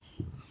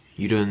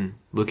You done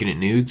looking at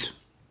nudes?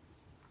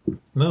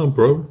 No,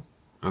 bro.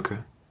 Okay.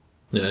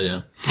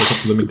 Yeah.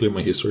 Let me clear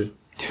my history.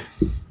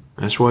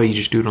 That's why you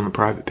just do it on the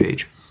private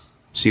page.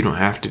 So you don't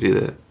have to do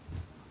that.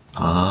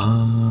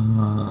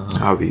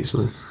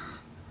 Obviously.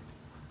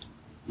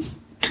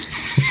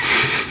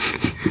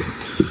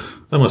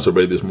 I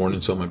masturbated this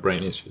morning, so my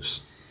brain is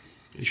just...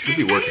 It should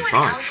be working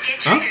fine.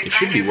 Huh? It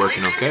should be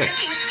working okay.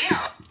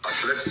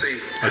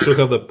 I should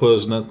have the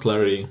pause, not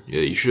clarity.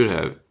 Yeah, you should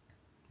have.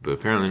 But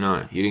apparently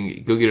not. You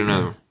didn't. Go get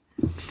another one.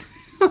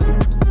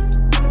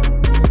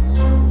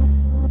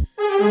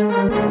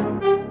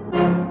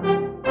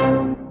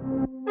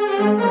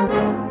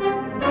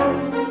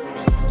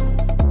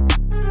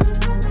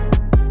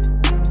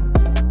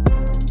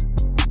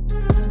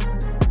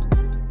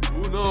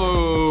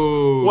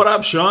 No. What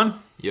up, Sean?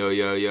 Yo.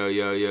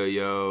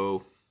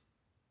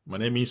 My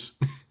name is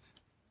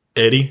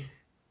Eddie,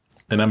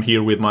 and I'm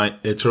here with my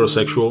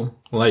heterosexual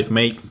life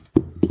mate,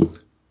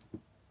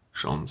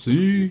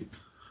 Shansi.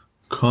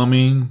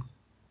 Coming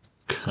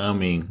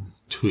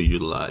to you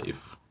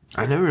live.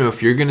 I never know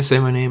if you're gonna say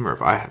my name or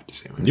if I have to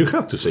say my name. You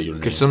have to say your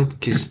name.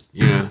 Because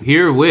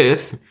here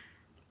with,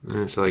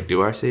 and it's like,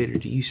 do I say it or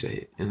do you say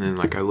it? And then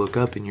like I look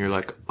up and you're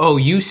like, oh,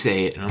 you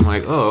say it, and I'm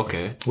like, oh,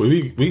 okay.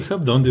 We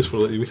have done this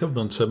we have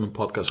done 7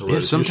 podcasts already.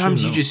 Yeah,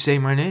 sometimes you just say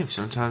my name.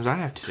 Sometimes I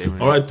have to say my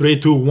name. All right, 3,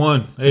 2,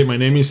 1. Hey, my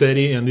name is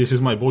Eddie, and this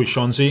is my boy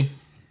Shansi.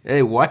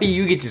 Hey, why do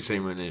you get to say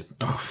my name?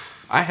 Oh.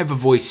 I have a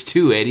voice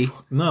too, Eddie.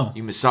 No.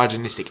 You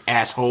misogynistic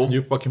asshole.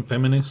 You fucking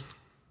feminist.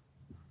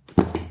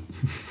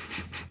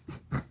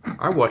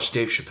 I watched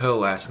Dave Chappelle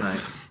last night.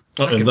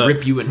 Oh, I could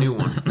rip you a new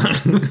one.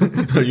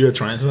 Are you a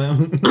trans now?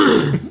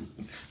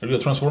 Are you a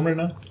transformer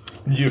now?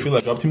 Do you feel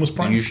like Optimus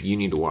Prime? You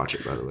need to watch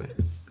it, by the way.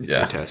 It's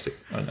fantastic.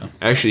 I know.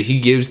 Actually, he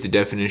gives the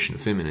definition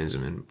of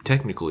feminism, and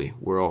technically,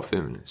 we're all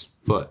feminists.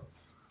 But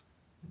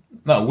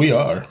no, we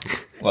are.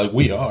 Like,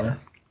 we are.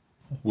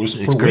 We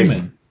support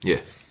women. Yeah.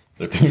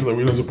 The thing is that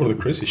we don't support the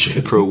crazy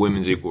shit. Pro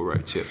women's equal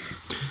rights, yeah.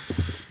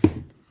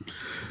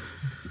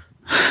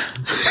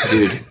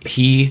 Dude,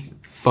 he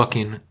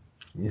fucking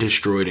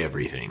destroyed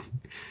everything.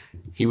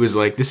 He was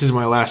like, this is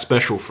my last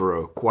special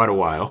for quite a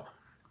while.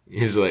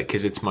 He's like,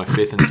 because it's my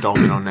 5th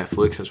installment on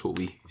Netflix. That's what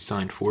we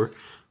signed for.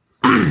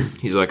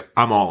 He's like,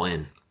 I'm all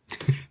in.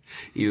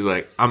 He's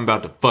like, I'm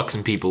about to fuck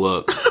some people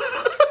up.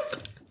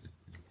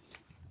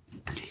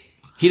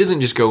 He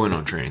doesn't just go in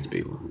on trans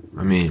people.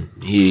 I mean,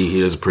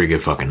 he does a pretty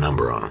good fucking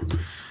number on them.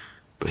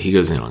 But he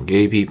goes in on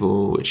gay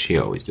people, which he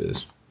always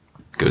does.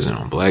 Goes in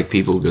on black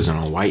people, goes in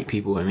on white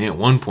people. I mean, at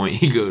one point,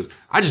 he goes,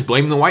 I just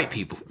blame the white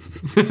people.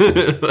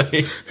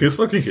 Like, he's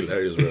fucking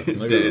hilarious, bro. I'm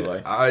not dude,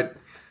 gonna lie.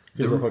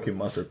 He's a fucking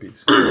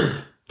masterpiece.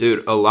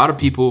 Dude, a lot of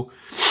people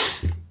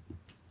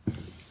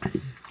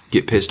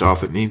get pissed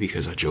off at me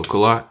because I joke a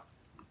lot.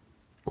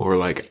 Or,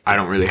 like, I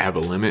don't really have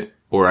a limit.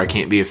 Or I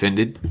can't be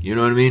offended. You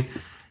know what I mean?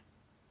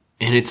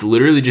 And it's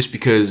literally just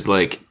because,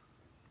 like,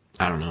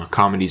 I don't know,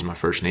 comedy's my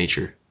first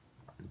nature.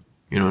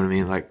 You know what I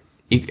mean? Like,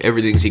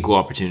 everything's equal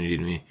opportunity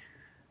to me.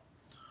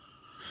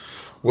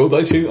 Well,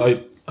 I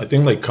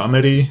think, like,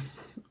 comedy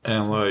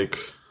and, like...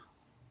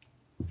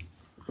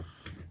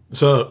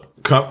 So,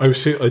 I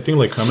think,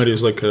 like, comedy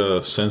is, like,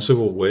 a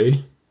sensible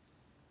way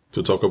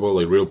to talk about,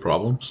 like, real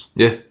problems.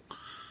 Yeah.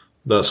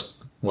 That's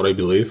what I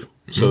believe.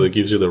 Mm-hmm. So, it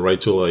gives you the right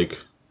to, like,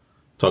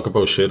 talk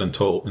about shit and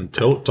talk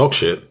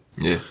shit.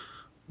 Yeah.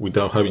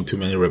 Without having too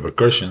many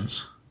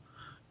repercussions.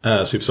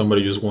 As if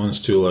somebody just wants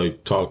to,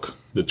 like, talk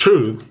the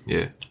truth.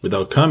 Yeah.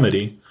 Without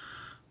comedy,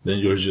 then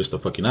you're just a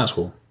fucking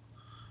asshole.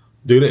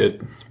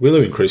 Dude, we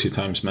live in crazy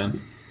times,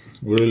 man.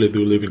 We really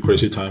do live in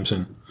crazy times,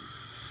 and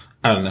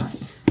I don't know.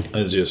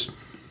 It's just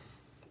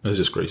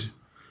crazy.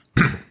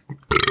 I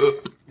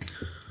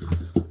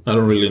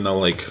don't really know,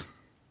 like,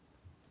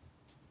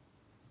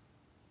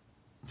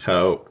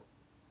 how...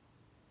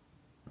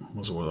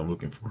 What's the word I'm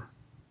looking for?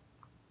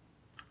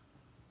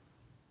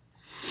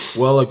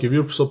 Well, like, if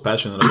you're so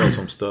passionate about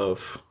some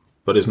stuff,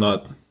 but it's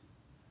not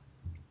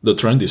the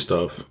trendy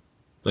stuff,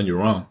 then you're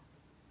wrong.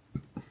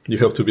 You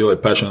have to be,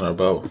 like, passionate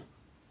about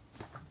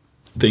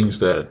things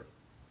that,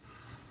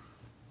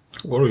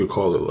 what do you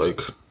call it,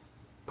 like?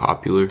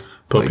 Popular.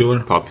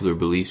 Like popular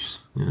beliefs.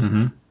 Yeah.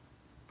 Mm-hmm.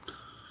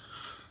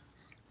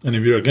 And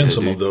if you're against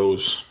some of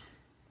those,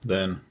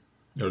 then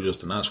you're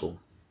just an asshole.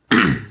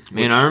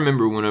 Man, I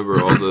remember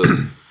whenever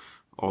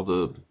all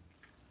the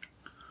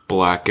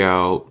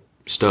blackout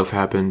stuff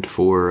happened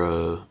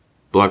for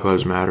Black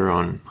Lives Matter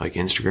on, like,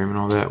 Instagram and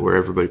all that, where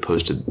everybody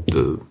posted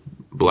the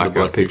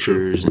blackout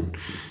pictures and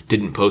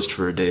didn't post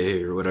for a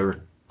day or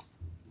whatever.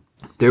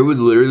 There would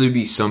literally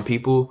be some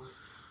people,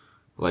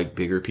 like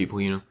bigger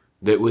people, you know,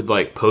 that would,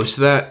 like, post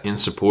that in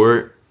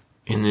support,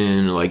 and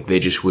then, like, they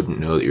just wouldn't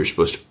know that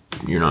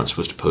you're not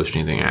supposed to post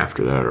anything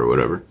after that or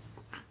whatever.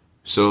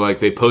 So, like,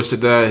 they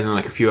posted that, and then,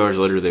 like, a few hours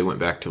later, they went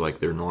back to, like,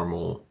 their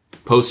normal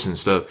posts and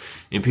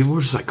stuff, and people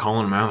were just, like,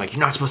 calling them out, like, you're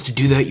not supposed to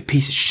do that, you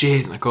piece of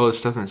shit, and, like, all this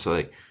stuff, and it's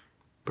like,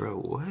 bro,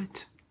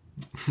 what?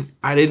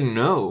 I didn't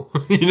know.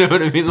 You know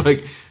what I mean?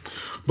 Like,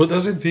 But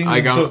that's the thing.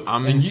 Like,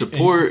 I'm in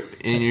support,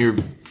 and you're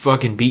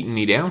fucking beating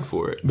me down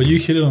for it. But you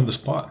hit it on the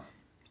spot.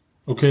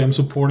 Okay, I'm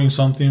supporting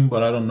something,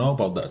 but I don't know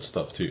about that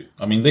stuff too.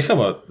 I mean,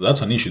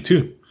 that's an issue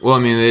too. Well, I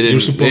mean, they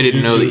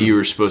didn't know that you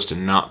were supposed to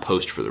not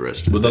post for the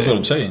rest of the day. But that's what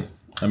I'm saying.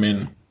 I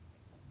mean,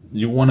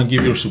 you want to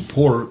give your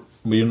support,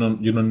 but you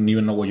don't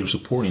even know what you're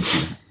supporting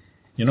to.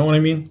 You know what I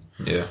mean?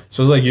 Yeah.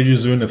 So it's like you're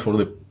just doing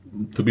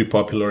it to be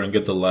popular and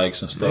get the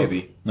likes and stuff.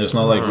 Maybe. It's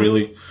not like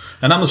really.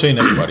 And I'm not saying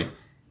everybody.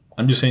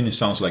 I'm just saying it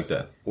sounds like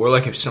that. Or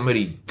like if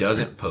somebody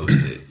doesn't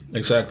post it.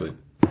 Exactly.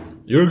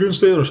 You're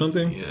against it or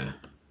something? Yeah.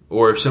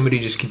 Or if somebody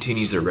just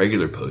continues their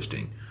regular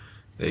posting,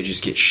 they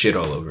just get shit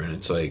all over. And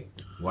it's like,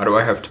 why do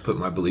I have to put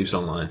my beliefs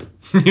online?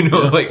 You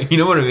know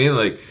what I mean?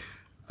 Like,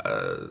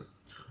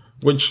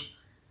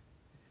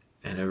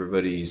 and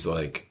everybody's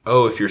like,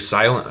 oh, if you're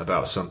silent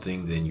about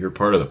something, then you're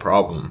part of the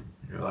problem.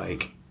 You're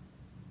like,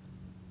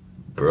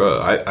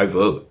 bruh, I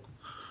vote.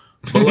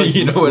 But like,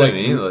 you know what I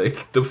mean?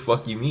 Like, the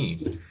fuck you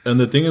mean? And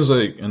the thing is,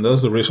 like, and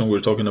that's the reason we're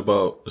talking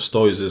about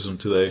Stoicism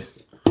today.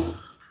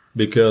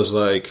 Because,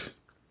 like,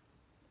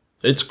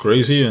 it's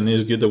crazy, and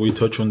it's good that we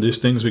touch on these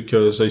things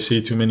because I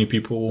see too many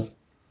people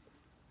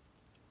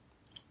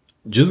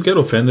just get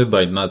offended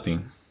by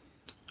nothing.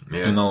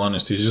 Yeah. In all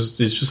honesty, it's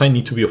just I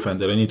need to be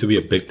offended. I need to be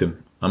a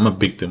victim. I'm a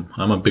victim.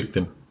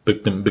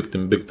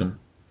 Victim.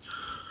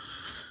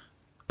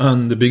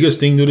 And the biggest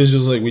thing, dude, is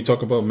just like we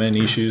talk about men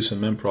issues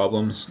and men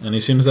problems, and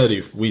it seems that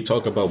if we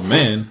talk about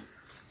men,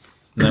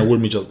 now we're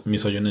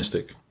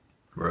misogynistic.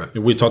 Right.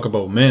 If we talk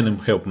about men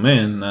and help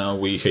men, now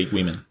we hate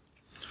women.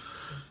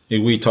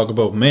 If we talk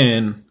about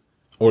men,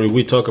 or if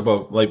we talk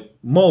about, like,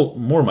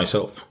 more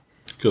myself,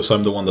 because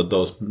I'm the one that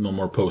does no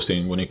more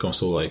posting when it comes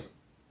to, like,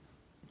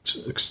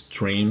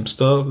 extreme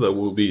stuff that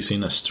will be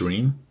seen as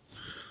extreme.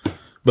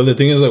 But the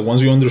thing is that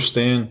once you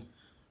understand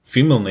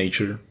female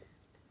nature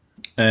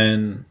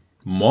and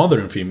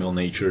modern female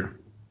nature,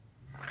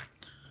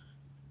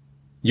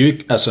 you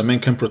as a man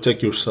can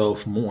protect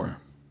yourself more.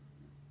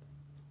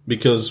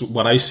 Because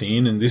what I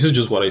seen, and this is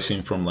just what I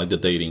seen from like the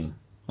dating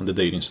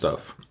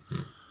stuff.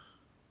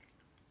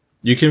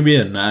 You can be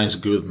a nice,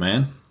 good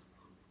man.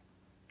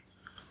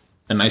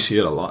 And I see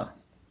it a lot.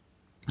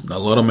 A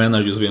lot of men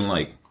are just being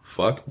like,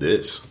 fuck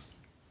this.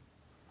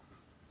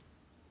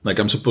 Like,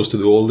 I'm supposed to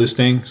do all these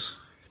things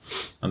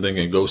and then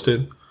get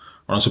ghosted.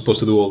 Or I'm supposed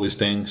to do all these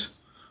things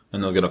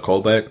and not get a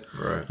call back.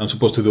 Right. I'm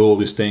supposed to do all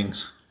these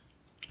things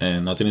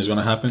and nothing is going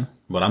to happen.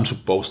 But I'm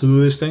supposed to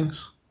do these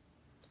things.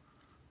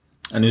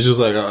 And it's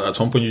just like, at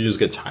some point you just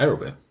get tired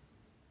of it.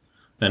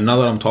 And now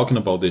that I'm talking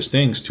about these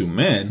things to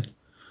men,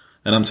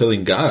 and I'm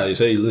telling guys,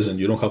 hey, listen,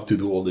 you don't have to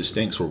do all these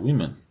things for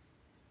women.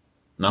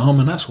 Now I'm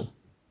an asshole.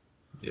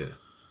 Yeah.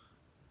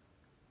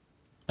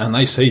 And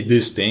I say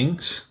these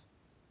things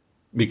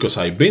because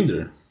I've been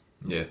there.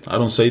 Yeah. I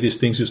don't say these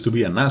things just to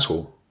be an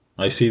asshole.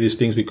 I see these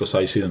things because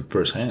I see them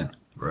firsthand.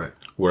 Right.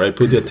 Where I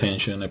put the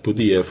attention, I put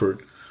the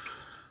effort,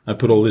 I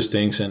put all these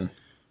things in.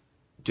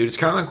 Dude, it's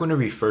kind of like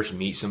whenever you first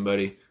meet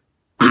somebody.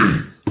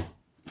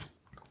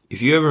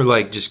 If you ever,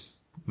 like, just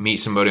meet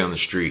somebody on the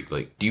street,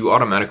 like, do you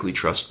automatically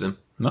trust them?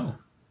 No.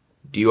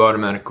 Do you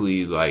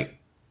automatically, like,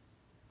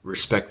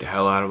 respect the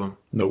hell out of them?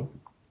 Nope.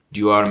 Do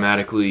you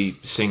automatically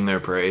sing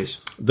their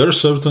praise? There's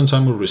certain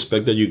time of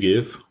respect that you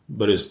give,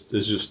 but it's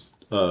just...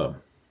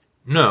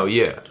 No,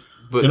 yeah.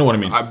 But you know what I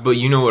mean? But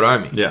you know what I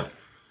mean. Yeah.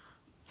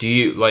 Do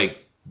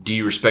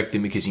you respect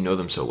them because you know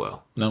them so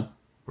well? No.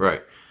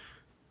 Right.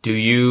 Are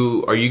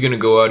you going to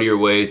go out of your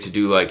way to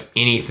do, like,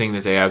 anything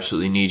that they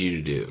absolutely need you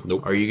to do?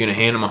 Nope. Are you going to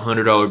hand them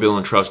 $100 bill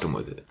and trust them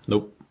with it?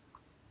 Nope.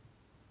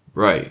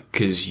 Right.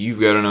 Because you've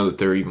got to know that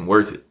they're even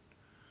worth it.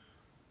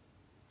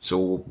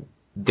 So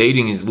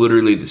dating is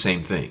literally the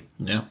same thing.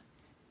 Yeah.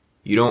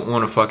 You don't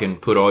want to fucking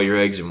put all your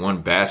eggs in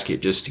one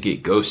basket just to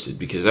get ghosted,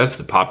 because that's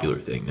the popular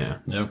thing now.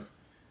 Yeah.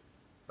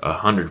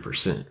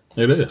 100%.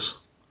 It is.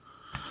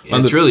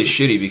 And it's really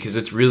shitty because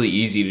it's really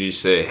easy to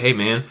just say, hey,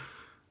 man,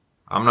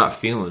 I'm not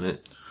feeling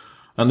it.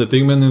 And the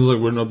thing, man, is like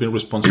we're not being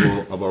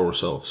responsible about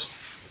ourselves.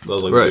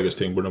 That's like right. the biggest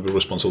thing. We're not being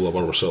responsible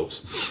about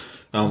ourselves.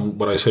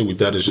 What I say with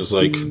that is just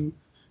like,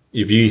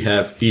 if you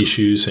have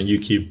issues and you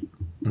keep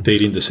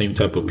dating the same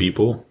type of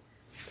people,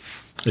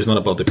 it's not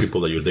about the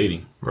people that you're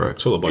dating. Right.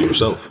 It's all about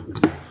yourself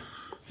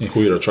and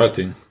who you're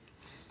attracting.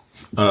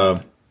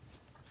 But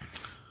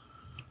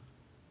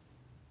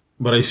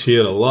I see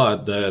it a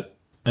lot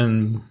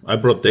and I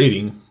brought up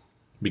dating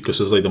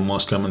because it's like the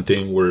most common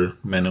thing where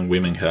men and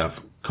women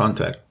have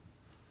contact.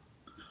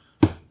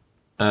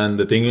 And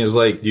the thing is,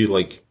 like, dude,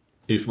 like,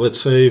 if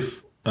let's say,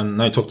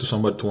 and I talk to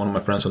one of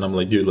my friends, and I'm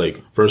like, dude,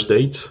 like, first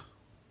dates,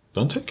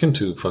 don't take him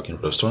to fucking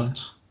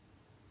restaurants.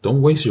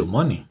 Don't waste your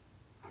money.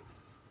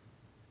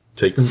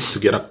 Take them to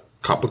get a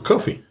cup of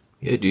coffee.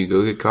 Yeah, dude,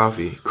 go get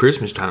coffee.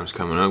 Christmas time's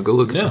coming up. Go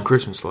look at some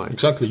Christmas lights.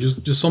 Exactly.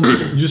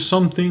 Just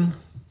something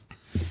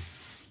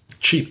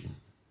cheap.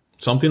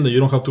 Something that you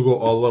don't have to go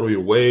all out of your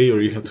way,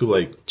 or you have to,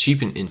 like...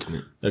 Cheap and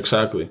intimate.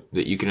 Exactly.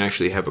 That you can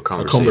actually have a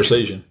conversation. A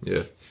conversation.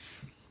 Yeah.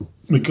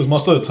 Because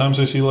most of the times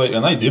I see, like...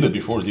 And I did it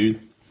before, dude.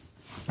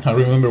 I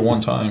remember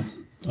one time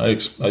I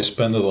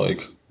spent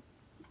like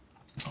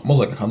almost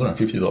like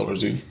 $150,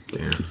 dude.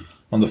 Damn.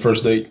 On the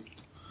first date.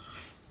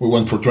 We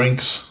went for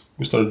drinks.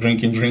 We started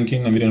drinking,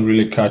 and we didn't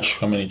really catch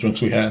how many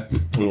drinks we had.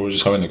 We were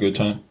just having a good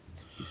time.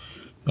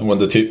 And when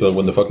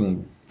the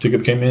fucking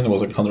ticket came in, it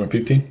was like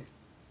 150.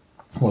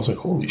 I was like,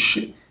 holy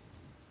shit.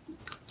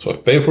 So I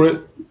paid for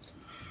it.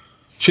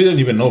 She didn't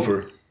even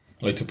offer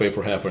like to pay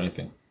for half or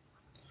anything.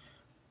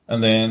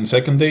 And then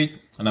second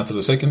date, and after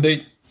the second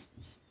date,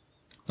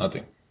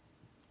 nothing.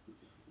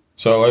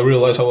 So I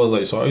realized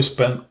I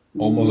spent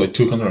almost like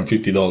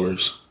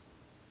 $250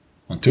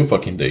 on 2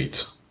 fucking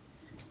dates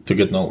to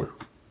get nowhere.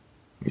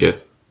 Yeah.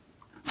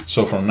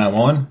 So from now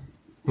on,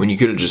 when you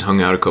could have just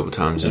hung out a couple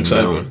times.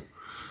 Exactly.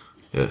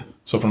 Yeah.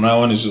 So from now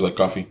on, it's just like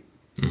coffee.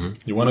 Mm-hmm.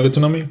 You want to get to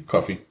know me?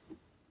 Coffee.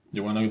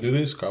 You want to do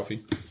this?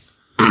 Coffee.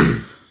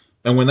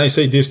 And when I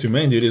say this to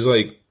men, dude, it's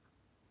like,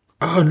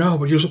 oh no,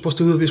 but you're supposed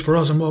to do this for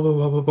us and blah blah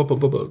blah blah blah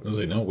blah blah. I was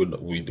like, no,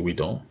 we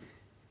don't.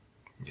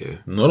 Yeah.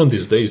 Not on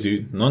these days,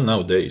 dude. Not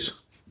nowadays.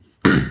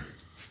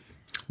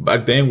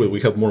 Back then, when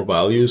we have more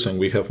values and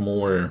we have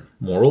more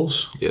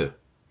morals. Yeah.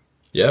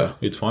 Yeah,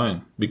 it's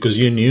fine because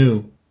you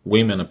knew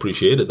women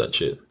appreciated that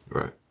shit.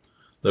 Right.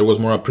 There was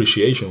more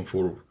appreciation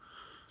for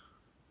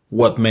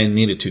what men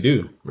needed to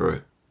do.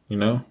 Right. You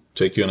know,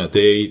 take you on a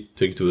date,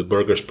 take you to the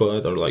burger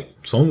spot or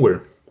like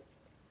somewhere.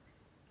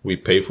 We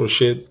pay for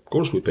shit. Of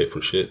course we pay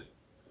for shit.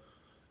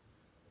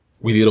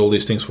 We did all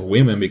these things for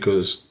women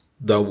because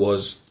that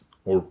was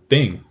our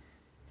thing.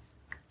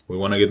 We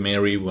want to get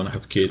married, we want to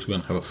have kids, we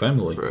want to have a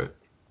family. Right.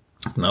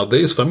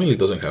 Nowadays, family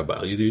doesn't have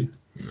value, dude.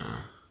 No.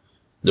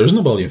 There's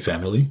no value in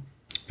family.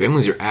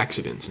 Families are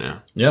accidents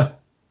now. Yeah.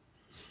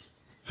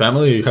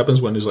 Family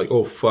happens when it's like,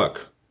 oh,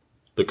 fuck.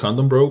 The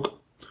condom broke.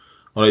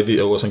 Or I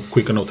wasn't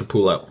quick enough to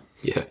pull out.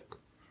 Yeah.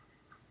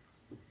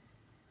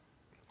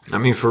 I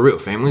mean, for real,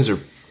 families are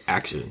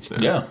accidents now.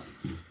 Yeah.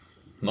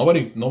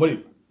 Nobody,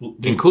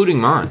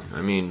 including mine.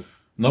 I mean,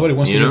 nobody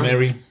wants to get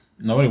married.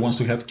 Nobody wants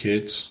to have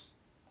kids.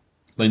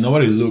 Like,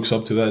 nobody looks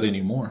up to that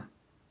anymore.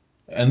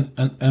 And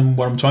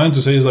what I'm trying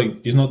to say is, like,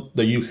 it's not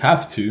that you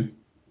have to,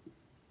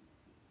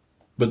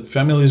 but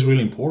family is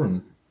really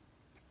important.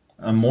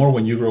 And more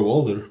when you grow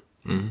older.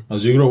 Mm-hmm.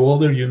 As you grow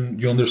older,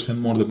 you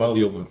understand more the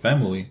value of a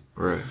family.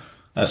 Right.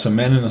 As a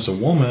man and as a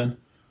woman,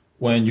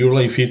 when you're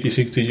like 50,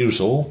 60 years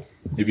old,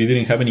 if you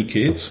didn't have any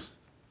kids,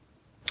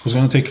 who's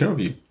going to take care of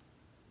you?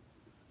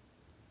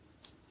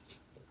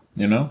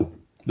 You know?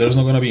 There's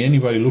not going to be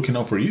anybody looking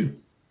out for you.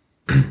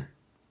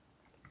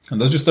 And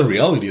that's just the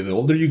reality. The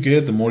older you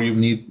get, the more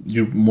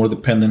you're more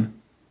dependent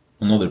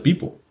on other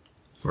people.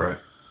 Right.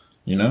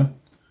 You know?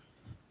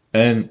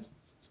 And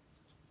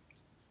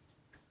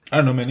I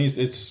don't know, man. It's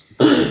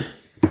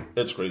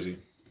it's crazy.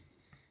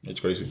 It's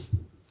crazy.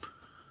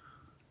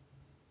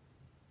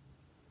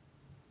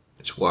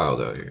 It's wild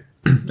out here.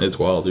 It's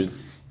wild, dude.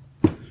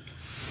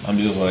 I'm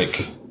just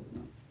like,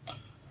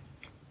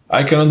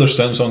 I can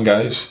understand some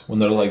guys when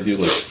they're like, dude,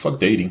 like, fuck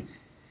dating.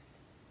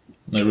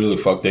 They really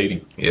fuck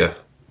dating. Yeah.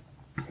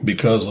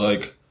 Because,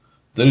 like,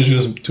 there's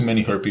just too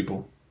many hurt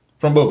people.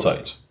 From both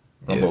sides.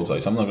 Both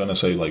sides. I'm not going to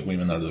say, like,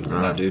 women are the...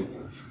 Nah, dude.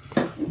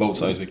 Both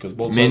sides, because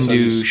both men sides... Men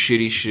do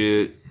shitty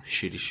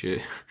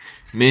shit.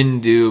 Men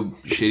do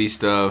shitty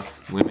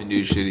stuff. Women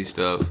do shitty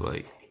stuff,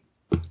 like...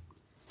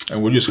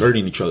 And we're just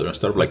hurting each other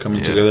instead of, like,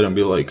 coming together and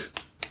be, like,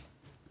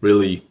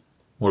 really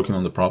working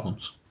on the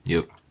problems.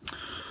 Yep.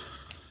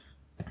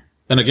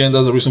 And again,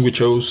 that's the reason we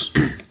chose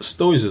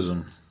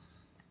Stoicism.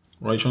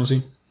 Right,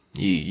 Chauncey?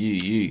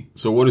 Yeah.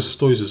 So what is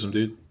Stoicism,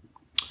 dude?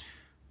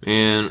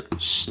 Man,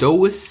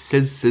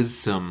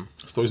 Stoicism.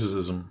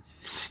 Stoicism.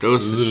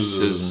 Stoicism.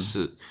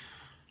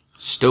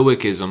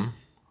 Stoicism.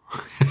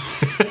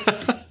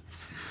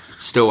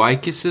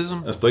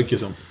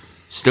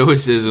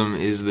 Stoicism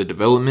is the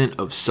development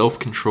of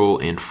self-control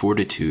and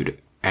fortitude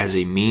as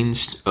a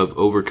means of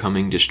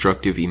overcoming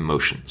destructive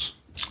emotions.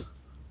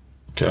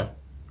 Okay.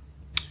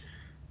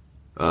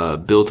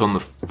 Built on the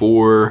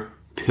 4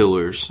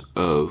 pillars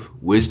of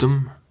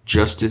wisdom,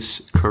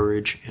 justice,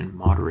 courage, and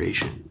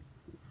moderation.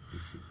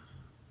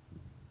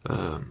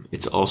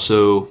 It's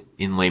also,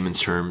 in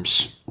layman's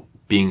terms,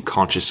 being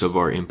conscious of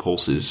our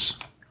impulses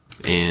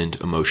and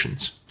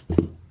emotions.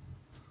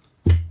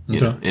 You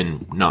know,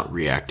 and not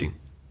reacting.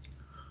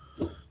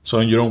 So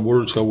in your own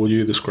words, how would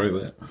you describe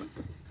that?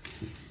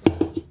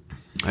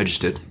 I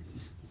just did.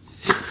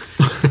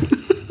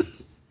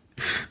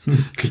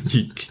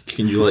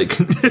 Can you like...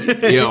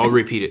 Yeah, I'll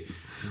repeat it.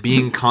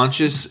 Being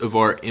conscious of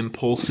our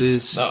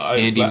impulses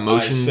and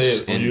emotions. I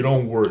said in your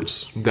own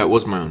words. That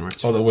was my own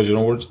words. Oh, that was your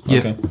own words? Yeah.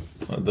 Okay.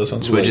 That sounds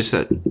That's what I just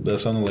said. That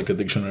sounded like a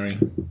dictionary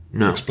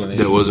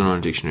explanation. That wasn't on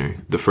a dictionary.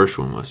 The first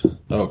one was.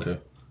 Oh, okay.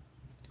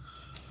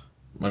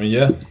 I mean,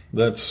 yeah,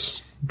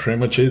 that's pretty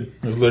much it.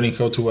 It's learning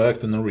how to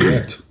act and not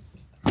react.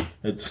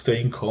 It's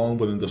staying calm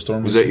within the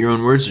storm. Was that your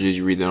own words, or did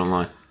you read that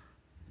online?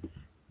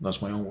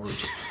 That's my own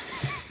words.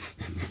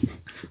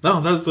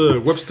 No, that's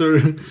the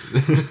Webster.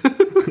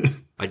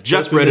 I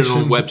just read it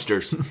on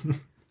Webster's.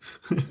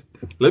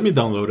 Let me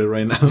download it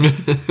right now.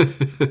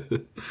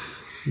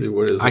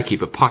 Where is it? I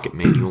keep a pocket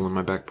manual in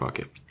my back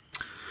pocket.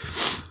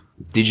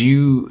 Did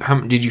you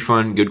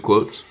find good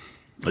quotes?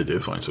 I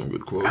did find some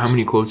good quotes. How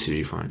many quotes did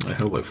you find? I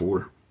have like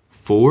 4.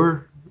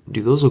 4?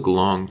 Dude, those look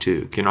long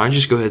too. Can I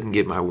just go ahead and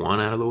get my one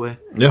out of the way?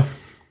 Yeah.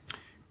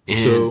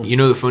 And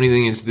the funny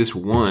thing is, this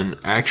one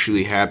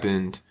actually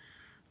happened.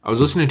 I was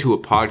listening to a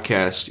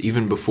podcast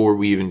even before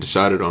we even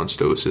decided on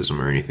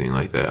Stoicism or anything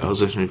like that. I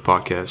was listening to a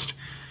podcast,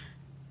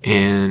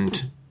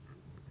 and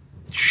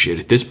shit,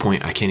 at this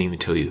point, I can't even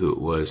tell you who it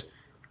was.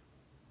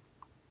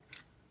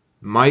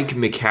 Mike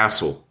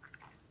McCassell.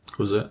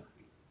 Who's that?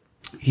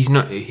 He's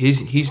not.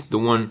 He's the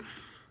one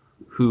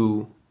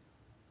who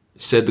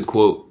said the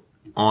quote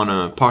on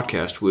a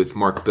podcast with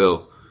Mark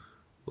Bell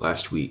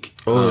last week.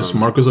 Oh, it's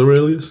Marcus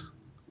Aurelius?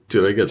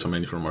 Dude, I get so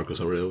many from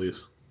Marcus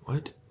Aurelius.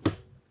 What?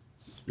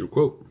 Your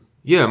quote.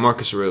 Yeah,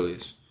 Marcus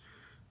Aurelius.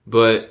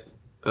 But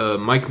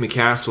Mike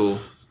McCassell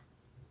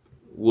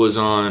was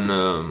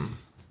on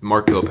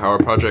Mark Bell Power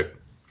Project,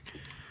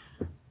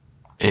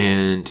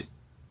 and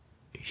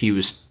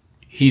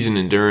he's an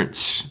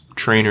endurance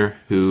trainer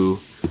who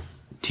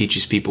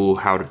teaches people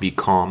how to be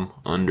calm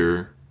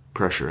under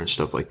pressure and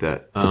stuff like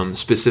that.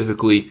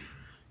 Specifically,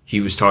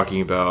 he was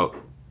talking about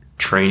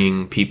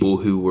training people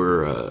who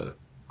were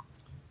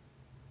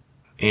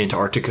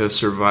Antarctica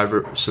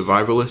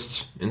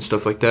survivalists and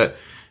stuff like that.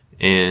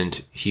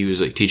 And he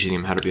was like teaching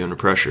them how to be under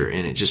pressure.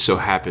 And it just so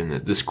happened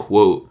that this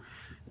quote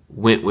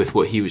went with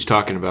what he was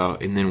talking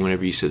about. And then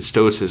whenever you said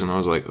Stoicism, I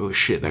was like, oh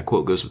shit, that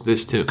quote goes with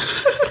this too.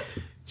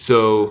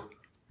 So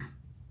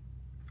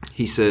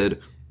he said,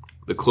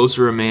 the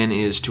closer a man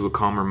is to a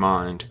calmer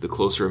mind, the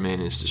closer a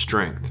man is to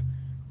strength,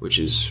 which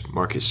is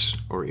Marcus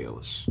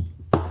Aurelius.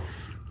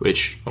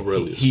 Which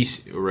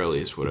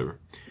Aurelius, whatever.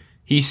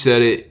 He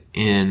said it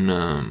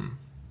in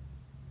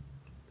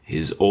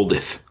his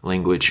oldest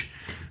language.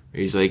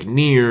 He's like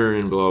near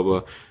and blah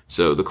blah.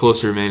 So the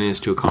closer a man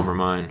is to a calmer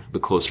mind, the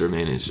closer a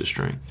man is to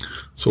strength.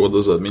 So what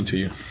does that mean to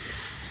you?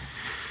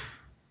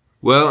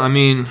 Well, I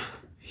mean,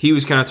 he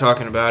was kind of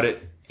talking about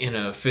it in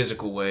a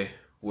physical way,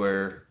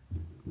 where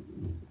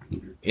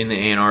in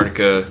the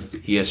Antarctica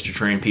he has to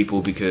train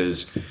people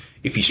because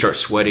if you start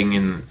sweating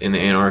in the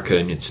Antarctica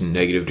and it's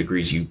negative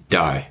degrees, you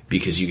die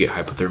because you get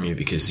hypothermia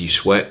because you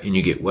sweat and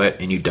you get wet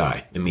and you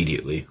die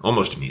immediately,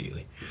 almost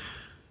immediately.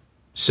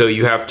 So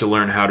you have to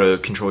learn how to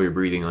control your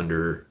breathing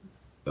under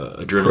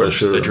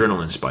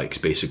adrenaline spikes,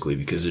 basically,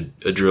 because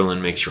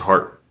adrenaline makes your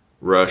heart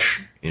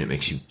rush and it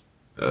makes you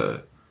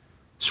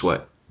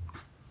sweat.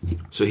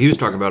 So he was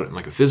talking about it in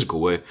like a physical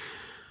way.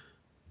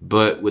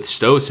 But with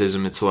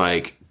Stoicism, it's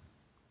like,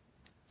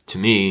 to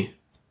me,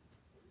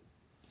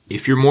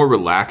 if you're more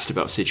relaxed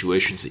about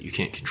situations that you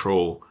can't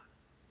control,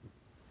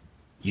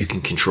 you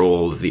can control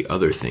all of the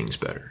other things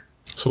better.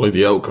 So like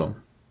the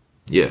outcome.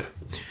 Yeah.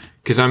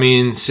 Because, I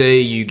mean, say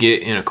you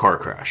get in a car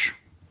crash.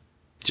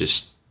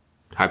 Just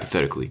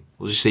hypothetically.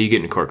 We'll just say you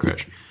get in a car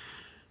crash.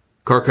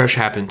 Car crash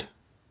happened.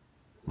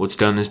 What's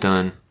done is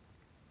done.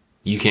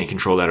 You can't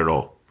control that at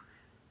all.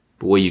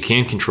 But what you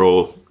can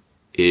control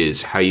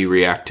is how you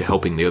react to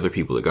helping the other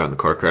people that got in the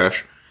car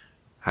crash.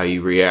 How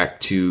you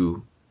react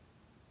to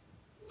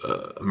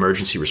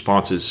emergency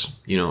responses,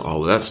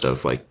 all of that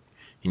stuff. And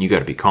you got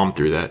to be calm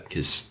through that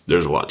because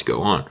there's a lot to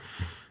go on.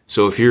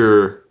 So if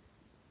you're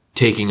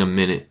taking a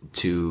minute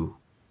to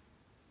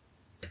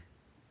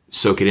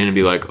soak it in and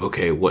be like,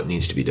 okay, what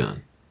needs to be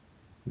done?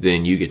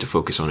 Then you get to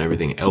focus on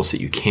everything else that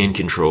you can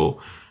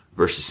control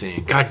versus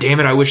saying, God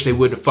damn it, I wish they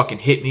wouldn't have fucking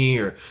hit me,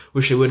 or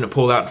wish they wouldn't have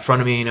pulled out in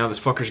front of me. Now this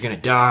fucker's going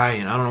to die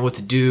and I don't know what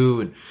to do.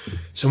 And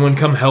someone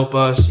come help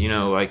us.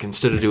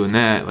 Instead of doing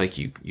that,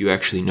 you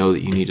actually know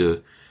that you need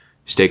to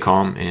stay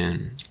calm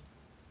and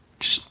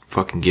just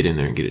fucking get in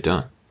there and get it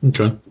done.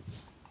 Okay.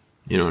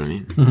 You know what I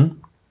mean? Mm-hmm.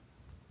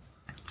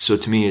 So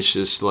to me, it's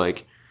just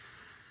like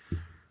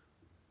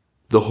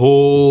the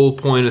whole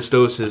point of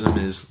Stoicism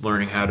is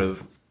learning how to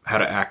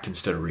act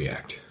instead of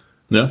react.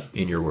 Yeah.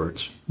 In your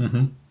words.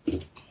 Mm-hmm.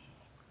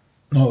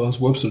 No, that's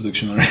Webster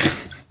Dictionary.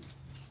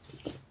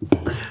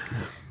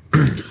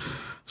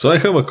 So I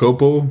have a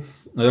couple.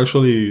 I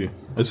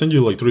sent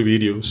you like 3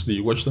 videos. Did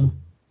you watch them?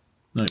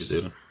 No, you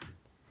didn't.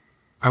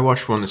 I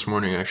watched one this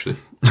morning, actually.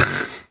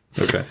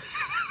 Okay.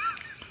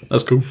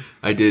 That's cool.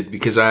 I did,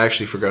 because I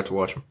actually forgot to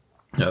watch them.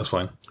 Yeah, that's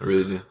fine. I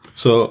really did.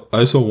 So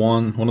I saw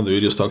one of the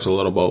videos talks a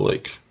lot about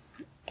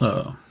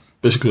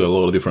basically a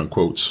lot of different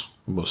quotes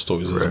about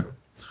Stoicism. Right.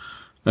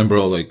 And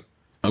bro,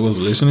 I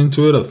was listening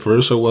to it at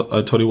first. I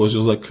thought it was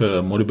just like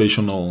a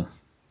motivational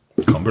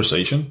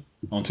conversation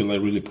until I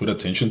really put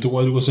attention to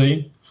what he was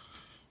saying.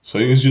 So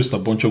it was just a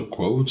bunch of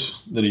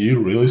quotes that if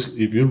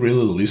you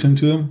really listen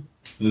to them,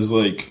 it's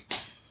like,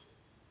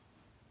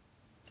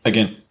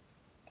 again,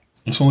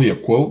 it's only a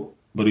quote,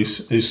 but it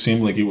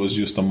seemed like it was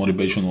just a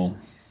motivational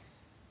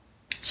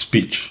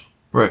speech.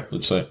 Right.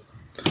 Let's say.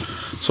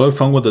 So I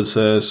found one that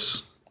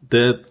says,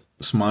 Death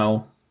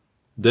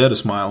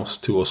smiles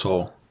to us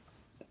all.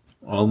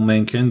 All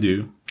men can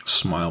do,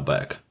 smile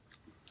back.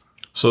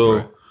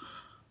 So,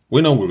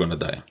 We know we're going to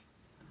die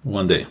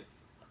one day.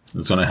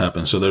 It's gonna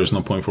happen. So there's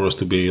no point for us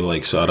to be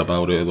like sad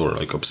about it or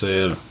like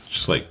upset.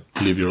 Just like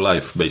live your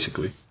life,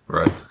 basically.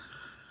 Right.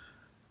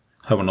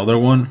 Have another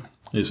one.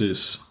 It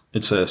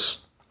says,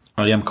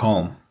 "I am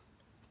calm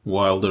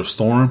while the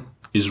storm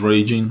is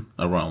raging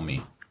around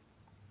me."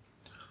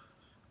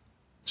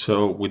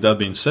 So with that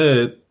being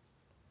said,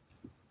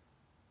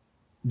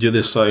 you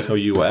decide how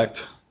you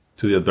act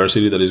to the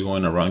adversity that is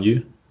going around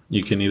you.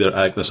 You can either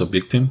act as a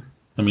victim,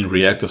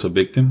 react as a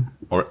victim,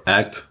 or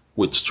act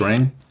with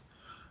strength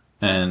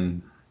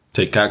and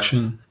take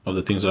action of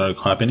the things that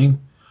are happening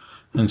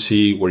and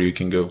see where you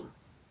can go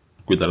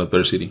with that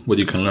adversity, what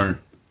you can learn.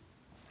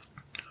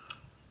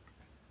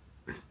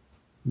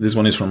 This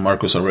one is from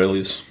Marcus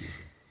Aurelius.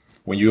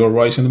 When you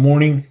arise in the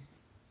morning,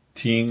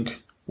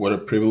 think what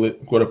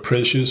a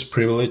precious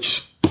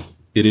privilege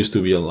it is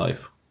to be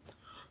alive,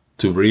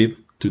 to breathe,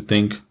 to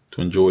think,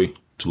 to enjoy,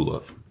 to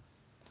love.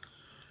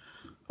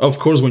 Of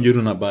course, when you're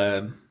in a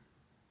bad,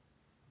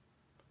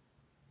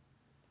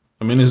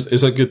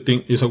 it's a good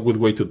thing. It's a good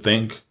way to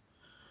think.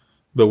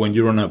 But when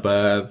you're in a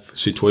bad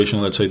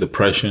situation, let's say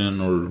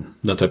depression or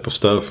that type of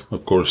stuff,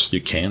 of course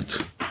you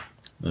can't.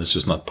 It's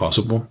just not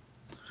possible.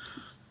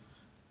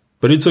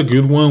 But it's a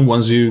good one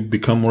once you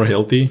become more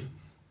healthy,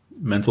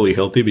 mentally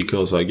healthy,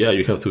 because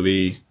you have to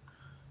be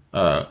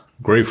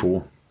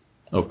grateful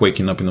of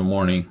waking up in the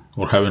morning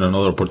or having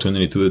another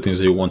opportunity to do things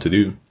that you want to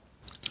do.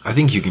 I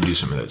think you can do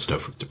some of that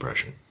stuff with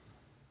depression.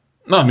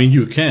 No,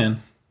 you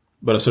can,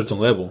 but at a certain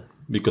level,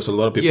 because a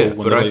lot of people... Yeah,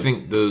 but I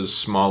think those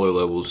smaller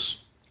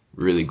levels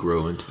really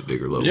grow into the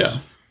bigger levels. Yeah.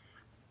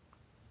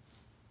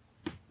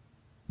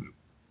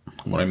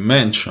 What I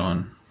meant,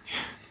 Sean,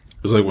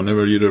 is like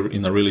whenever you're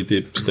in a really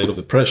deep state of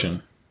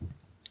depression,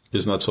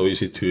 it's not so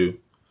easy to...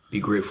 Be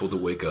grateful to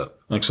wake up.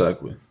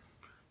 Exactly.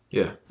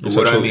 Yeah.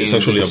 It's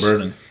actually a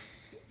burden.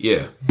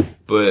 Yeah,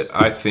 but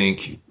I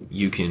think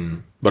you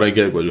can... But I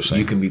get what you're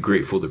saying. You can be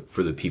grateful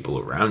for the people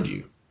around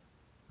you,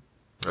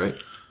 right?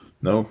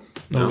 No,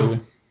 not really.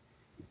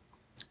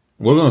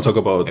 We're going to talk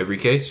about... Every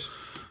case?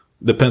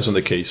 Depends on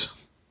the case.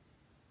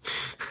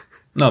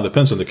 No,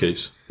 depends on the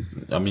case.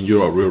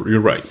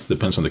 You're right.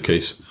 Depends on the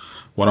case.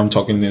 What I'm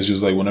talking is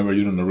just like whenever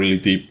you're in a really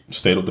deep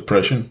state of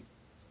depression,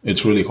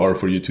 it's really hard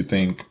for you to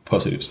think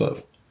positive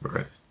stuff.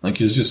 Right.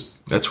 Like it's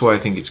just... That's why I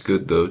think it's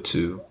good, though,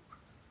 to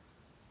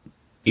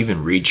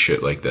even read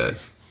shit like that.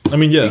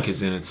 Yeah.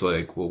 Because then it's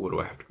like, well, what do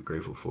I have to be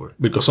grateful for?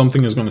 Because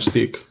something is going to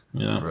stick.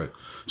 Yeah. Right.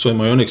 So in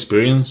my own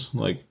experience,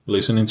 like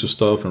listening to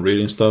stuff and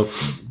reading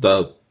stuff,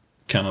 that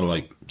kind of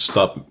like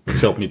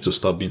helped me to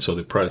stop being so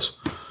depressed.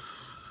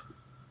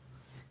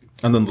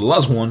 And then the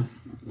last one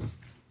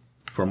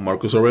from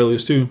Marcus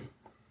Aurelius too.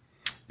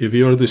 If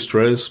you are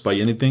distressed by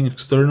anything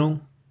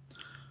external,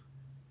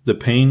 the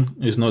pain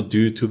is not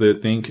due to the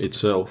thing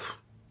itself,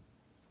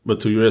 but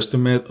to your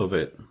estimate of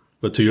it.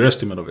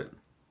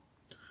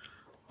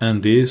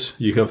 And this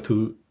you have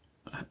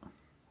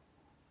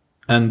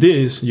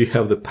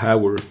the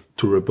power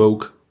to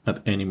revoke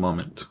at any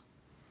moment.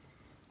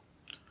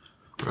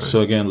 Right.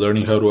 So again,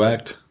 learning how to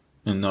act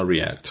and not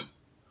react.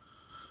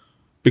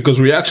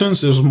 Because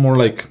reactions is more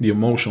like the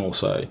emotional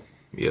side.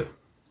 Yeah.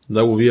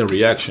 That will be a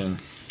reaction.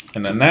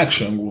 And an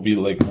action will be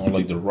like more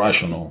like the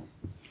rational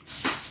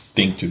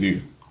thing to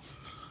do.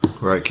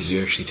 Right, because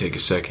you actually take a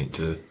second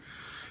to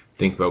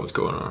think about what's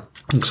going on.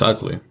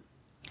 Exactly.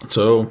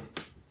 So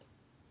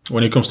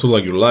when it comes to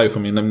like your life,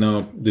 I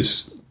know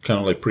this kind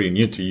of like pretty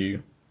new to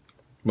you.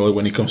 But like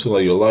when it comes to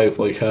like your life,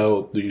 like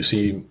how do you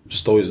see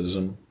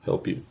Stoicism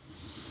help you?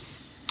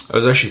 I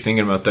was actually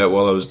thinking about that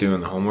while I was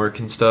doing the homework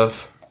and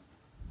stuff.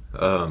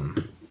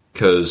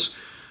 Because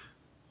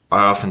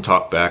I often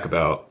talk back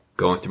about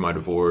going through my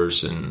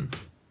divorce and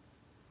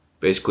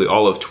basically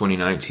all of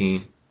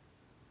 2019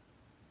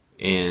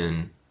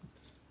 and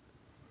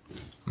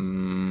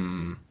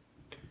 6-7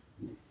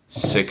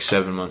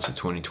 months of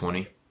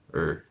 2020,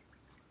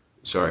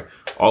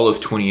 all of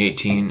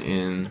 2018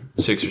 and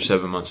 6 or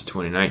 7 months of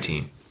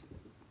 2019.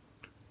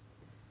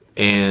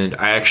 And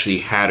I actually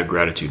had a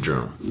gratitude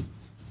journal.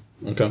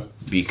 Okay.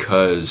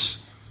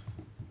 Because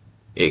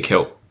it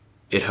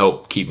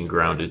helped keep me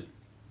grounded.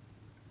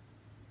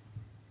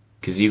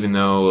 Because even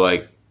though,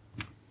 like,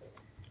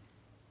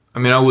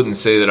 I wouldn't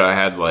say that I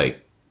had,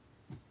 like,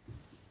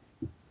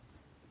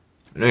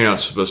 I know you're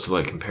not supposed to,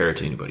 like, compare it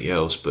to anybody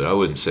else, but I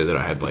wouldn't say that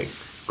I had, like,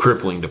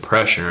 crippling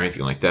depression or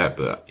anything like that,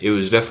 but it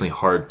was definitely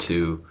hard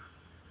to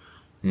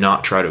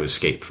not try to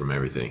escape from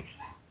everything,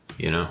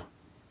 you know?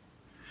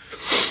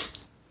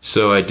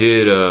 So I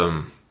did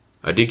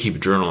keep a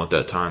journal at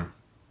that time.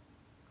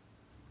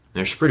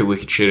 There's pretty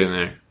wicked shit in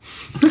there.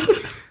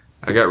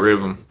 I got rid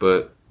of them,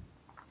 but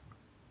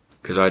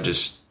because I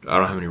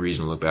don't have any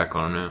reason to look back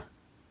on them now.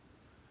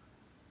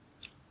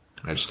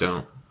 I just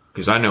don't.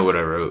 Because I know what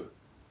I wrote.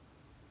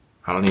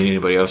 I don't need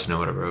anybody else to know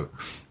what I wrote.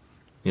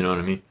 You know what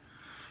I mean?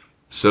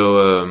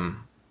 So,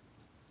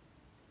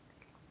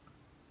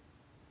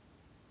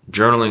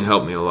 journaling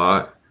helped me a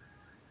lot.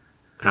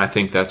 And I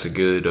think that's a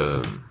good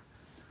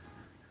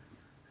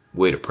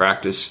way to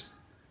practice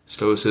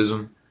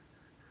Stoicism.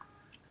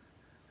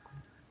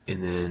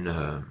 And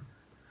then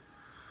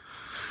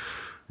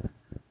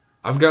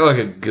I've got like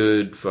a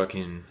good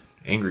fucking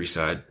angry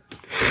side.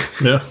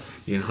 Yeah.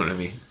 You know what I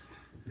mean?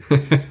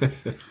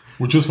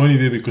 Which is funny,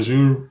 dude, because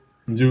you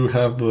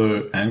have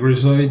the angry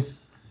side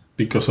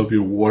because of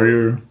your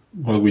warrior.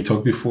 Well, we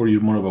talked before,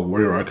 you're more of a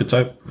warrior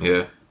archetype.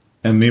 Yeah.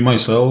 And me,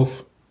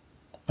 myself,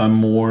 I'm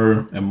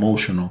more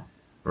emotional.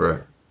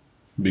 Right.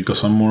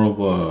 Because I'm more of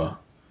a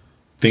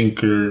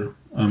thinker.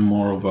 I'm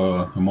more of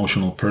a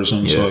emotional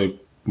person. Yeah. So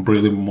I'm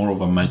really more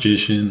of a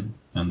magician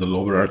and the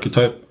lower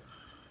archetype.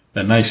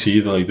 And I see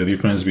the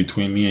difference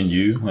between me and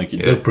you. Like,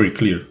 they're pretty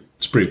clear.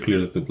 It's pretty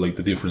clear that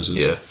the differences.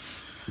 Yeah.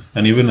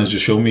 And even as you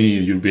show me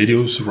your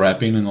videos,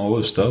 rapping and all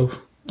this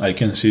stuff, I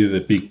can see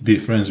the big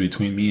difference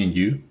between me and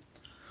you.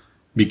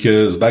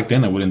 Because back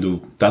then I wouldn't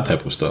do that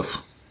type of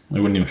stuff. I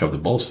wouldn't even have the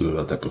balls to do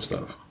that type of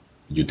stuff.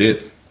 You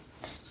did.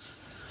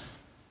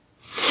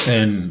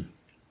 And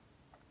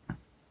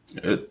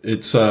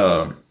it's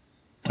a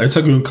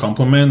good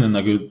compliment and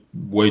a good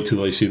way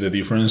to see the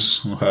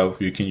difference on how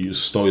you can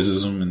use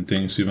Stoicism and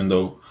things, even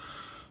though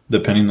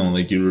depending on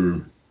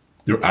your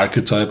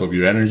archetype of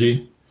your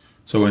energy.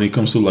 So when it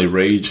comes to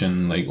rage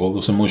and all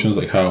those emotions,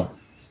 how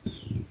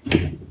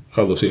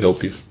does it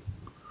help you?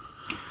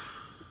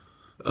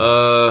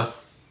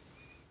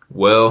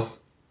 Well,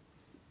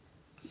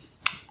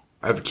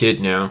 I have a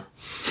kid now.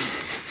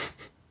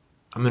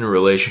 I'm in a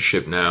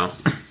relationship now.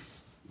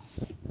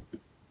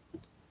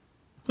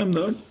 I'm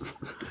not.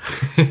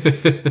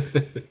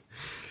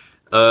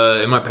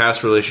 In my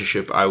past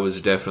relationship, I was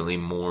definitely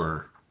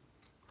more...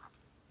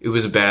 It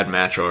was a bad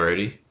match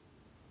already.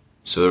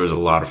 So there was a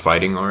lot of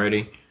fighting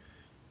already.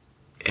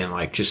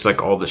 And just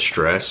all the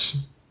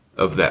stress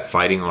of that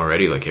fighting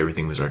already,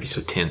 everything was already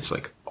so tense,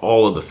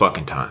 all of the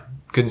fucking time.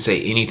 Couldn't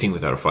say anything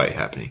without a fight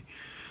happening.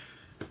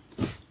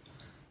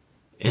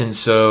 And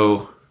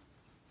so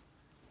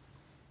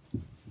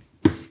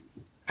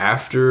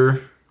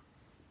after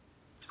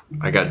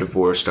I got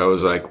divorced, I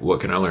was like,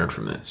 what can I learn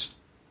from this?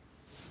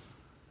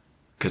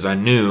 Because I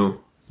knew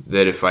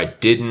that if I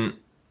didn't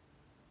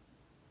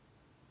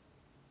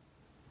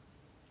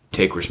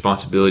take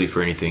responsibility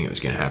for anything, it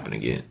was going to happen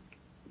again.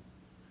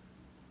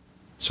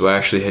 So I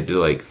actually had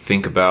to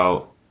think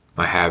about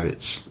my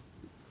habits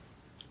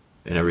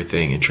and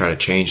everything and try to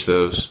change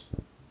those.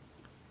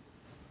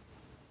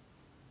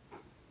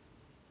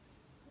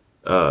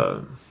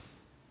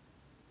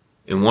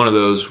 And one of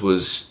those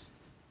was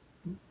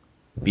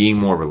being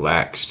more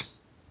relaxed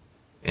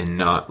and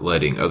not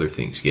letting other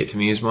things get to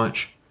me as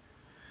much.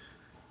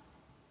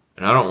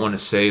 And I don't want to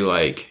say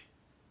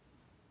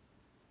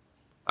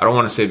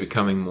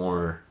becoming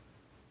more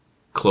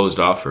closed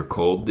off or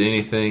cold to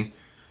anything.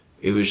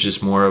 It was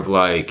just more of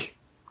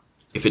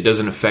if it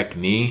doesn't affect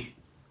me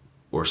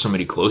or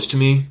somebody close to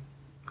me,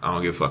 I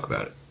don't give a fuck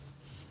about it.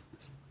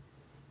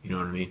 You know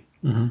what I mean?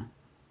 Mm-hmm.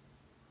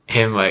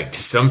 And to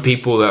some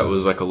people that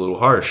was a little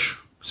harsh.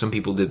 Some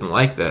people didn't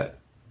like that.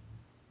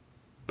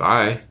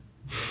 Bye.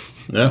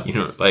 Yeah.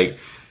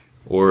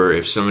 Or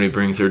if somebody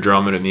brings their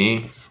drama to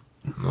me,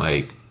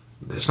 I'm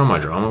that's not my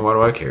drama. Why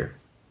do I care?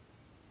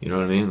 You know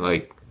what I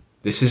mean?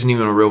 This isn't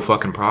even a real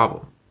fucking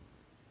problem.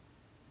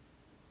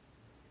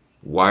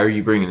 Why are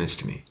you bringing this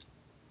to me?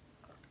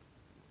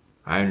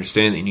 I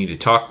understand that you need to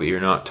talk, but you're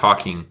not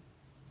talking.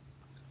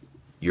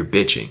 You're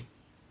bitching.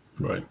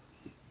 Right.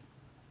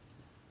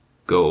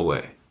 Go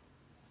away.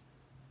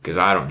 Because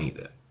I don't need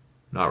that.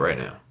 Not right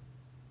now.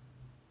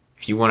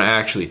 If you want to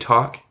actually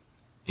talk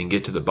and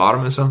get to the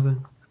bottom of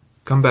something,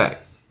 come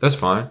back. That's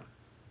fine.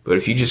 But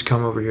if you just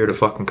come over here to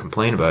fucking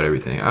complain about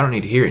everything, I don't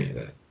need to hear any of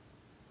that.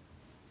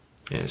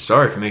 And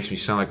sorry if it makes me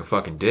sound like a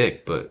fucking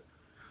dick, but...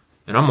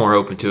 And I'm more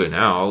open to it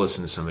now. I'll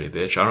listen to somebody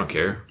bitch. I don't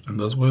care. And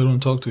that's why I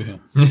don't talk to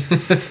him.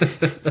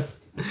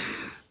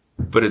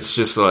 But it's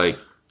just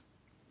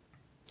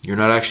you're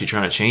not actually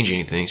trying to change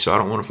anything, so I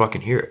don't want to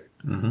fucking hear it.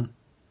 Mm-hmm.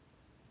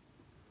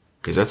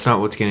 Because that's not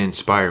what's going to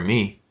inspire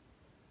me.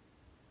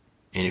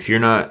 And if you're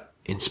not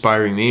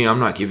inspiring me, I'm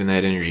not giving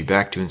that energy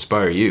back to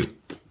inspire you.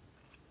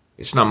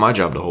 It's not my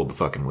job to hold the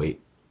fucking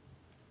weight.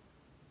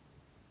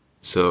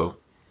 So,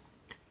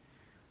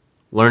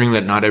 learning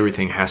that not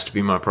everything has to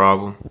be my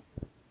problem.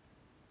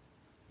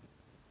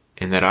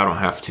 And that I don't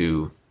have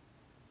to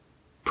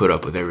put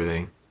up with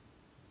everything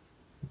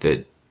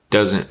that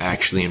doesn't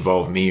actually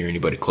involve me or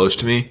anybody close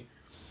to me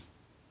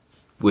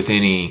with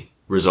any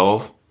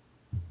resolve.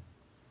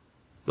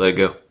 Let it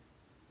go.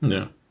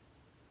 Yeah.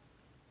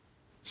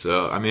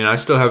 So, I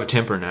still have a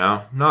temper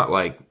now. Not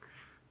like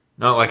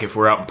if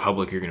we're out in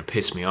public, you're going to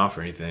piss me off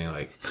or anything.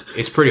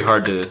 It's pretty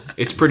hard to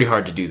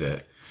do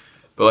that.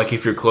 But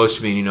if you're close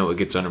to me and you know what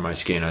gets under my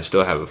skin, I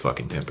still have a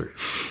fucking temper.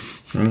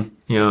 Mm.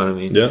 You know what I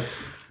mean? Yeah.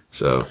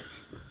 So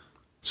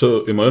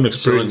in my own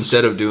experience...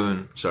 instead of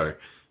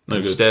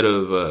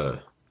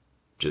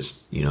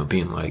just,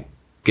 being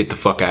get the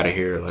fuck out of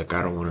here, I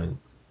don't want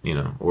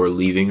to, or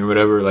leaving or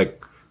whatever,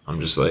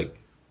 I'm just I'm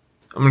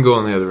going to go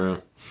in the other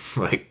room.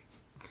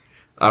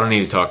 I don't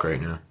need to talk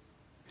right now.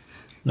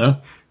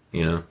 No?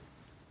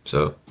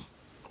 So,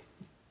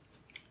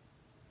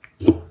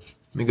 let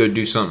me go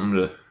do something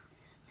to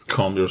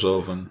calm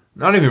yourself and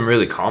not even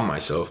really calm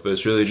myself, but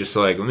it's really just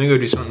like, let me go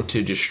do something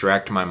to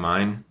distract my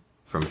mind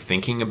from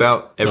thinking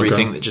about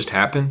everything that just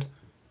happened,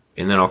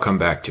 and then I'll come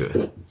back to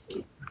it.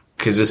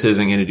 Because this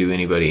isn't going to do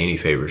anybody any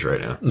favors right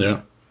now.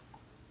 Yeah.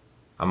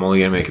 I'm only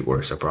going to make it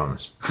worse, I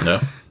promise.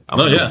 Yeah. I'm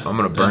going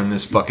to burn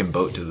this fucking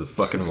boat to the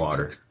fucking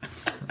water.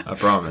 I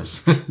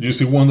promise. You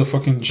see one of the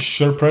fucking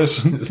shirt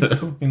press?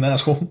 An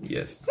asshole?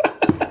 Yes.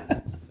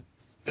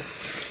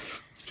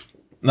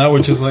 Now,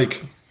 which is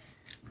like,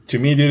 to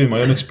me, dude, in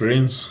my own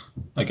experience,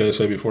 like I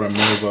said before, I'm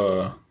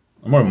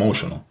more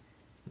emotional.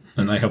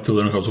 And I have to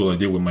learn how to like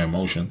deal with my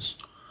emotions.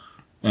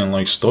 And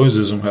like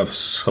Stoicism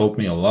has helped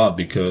me a lot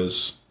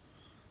because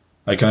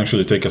I can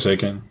actually take a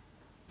second,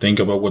 think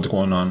about what's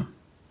going on,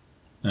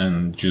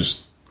 and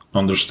just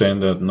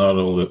understand that not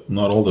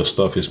all the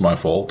stuff is my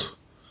fault.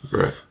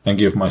 Right. And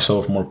give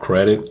myself more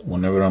credit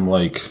whenever I'm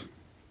like,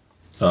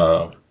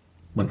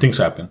 when things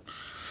happen.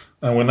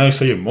 And when I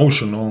say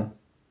emotional,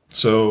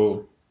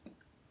 so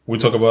I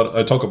talk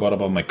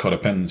about my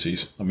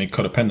codependencies. I mean,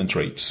 codependent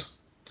traits.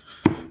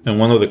 And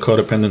one of the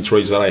codependent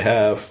traits that I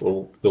have,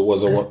 or that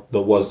was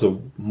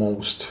the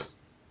most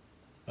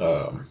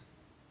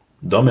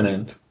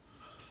dominant,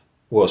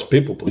 was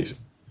people pleasing,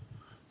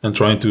 and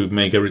trying to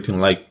make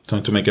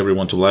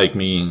everyone to like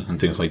me and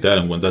things like that.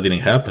 And when that didn't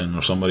happen,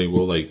 or somebody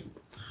will like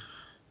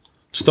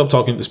stop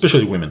talking,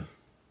 especially women.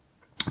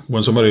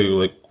 When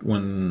a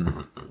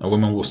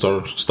woman will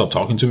stop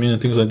talking to me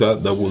and things like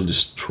that, that will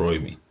destroy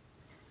me.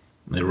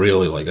 It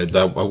really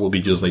I will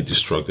be just like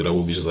destructive. I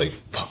will be just like,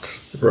 fuck.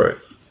 Right.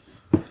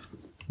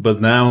 But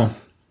now,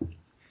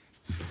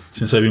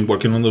 since I've been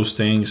working on those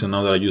things, and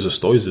now that I use a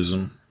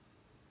Stoicism,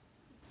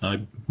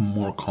 I'm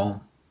more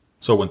calm.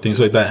 So when things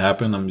like that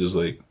happen, I'm just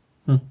like,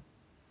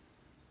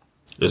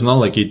 It's not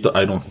like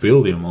I don't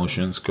feel the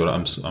emotions,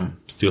 because I'm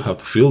still have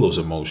to feel those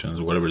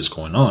emotions, whatever is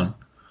going on.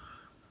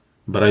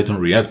 But I don't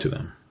react to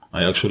them.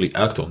 I actually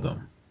act on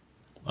them.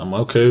 I'm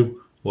okay.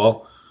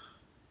 Well,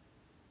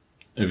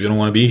 if you don't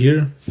want to be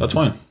here, that's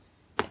fine.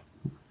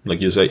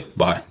 Like you say,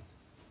 bye.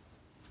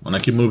 When I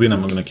keep moving,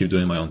 I'm going to keep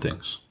doing my own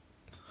things.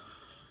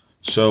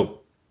 So,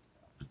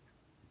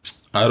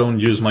 I don't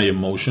use my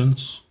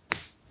emotions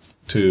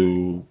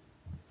to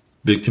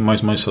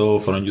victimize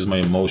myself. I don't use my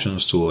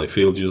emotions to like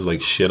feel just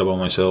like shit about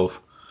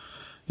myself.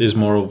 It's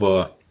more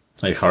of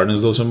I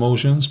harness those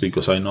emotions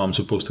because I know I'm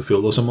supposed to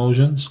feel those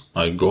emotions.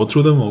 I go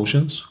through the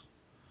emotions,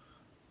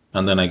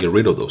 and then I get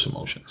rid of those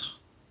emotions.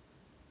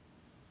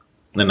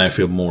 Then I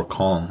feel more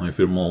calm. I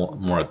feel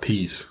more at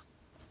peace.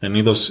 And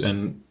that's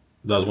on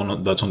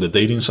the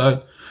dating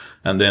side,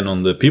 and then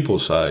on the people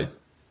side,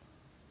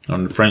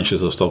 on the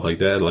friendships or stuff like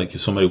that. Like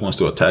if somebody wants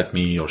to attack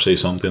me or say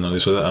something or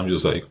this or that, I'm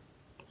just like,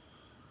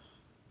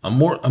 I'm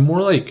more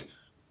like,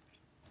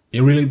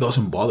 it really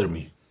doesn't bother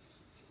me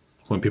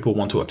when people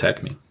want to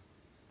attack me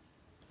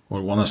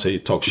or want to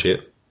talk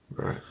shit.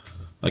 Right.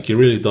 Like it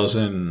really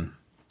doesn't,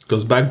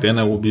 because back then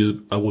I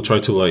will try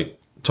to like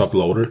talk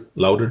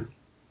louder,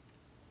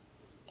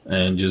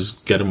 and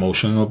just get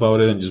emotional about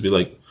it and just be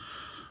like,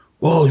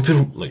 whoa, you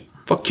feel like,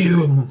 fuck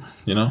you,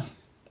 you know?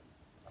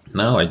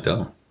 Now I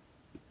don't.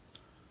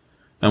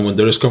 And when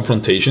there is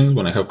confrontations,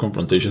 when I have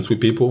confrontations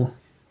with people,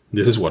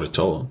 this is what I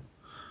tell them.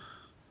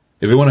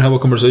 If we want to have a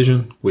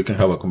conversation, we can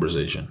have a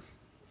conversation.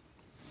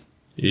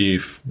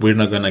 If we're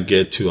not going to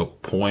get to a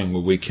point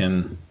where we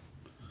can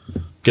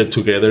get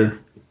together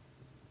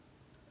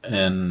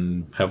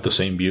and have the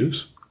same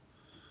views,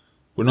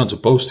 we're not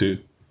supposed to,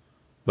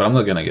 but I'm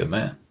not going to get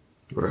mad.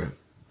 Right.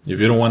 If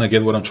you don't want to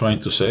get what I'm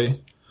trying to say,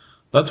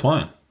 that's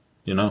fine.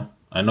 You know,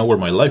 I know where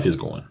my life is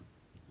going.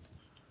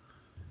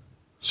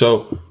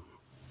 So,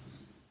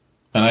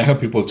 and I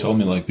have people tell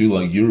me like, dude,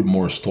 like you're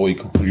more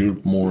stoic,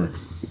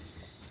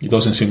 it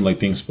doesn't seem like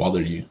things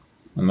bother you.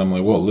 And I'm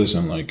like, well,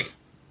 listen, like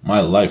my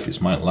life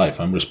is my life.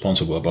 I'm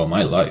responsible about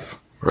my life.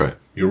 Right.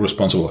 You're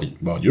responsible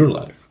about your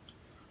life.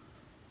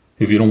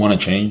 If you don't want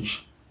to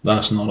change,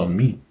 that's not on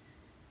me.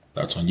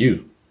 That's on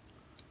you.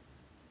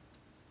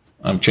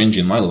 I'm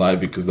changing my life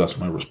because that's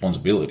my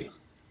responsibility.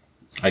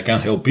 I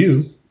can't help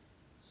you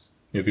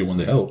if you want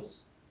the help,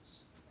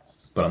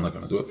 but I'm not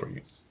going to do it for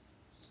you.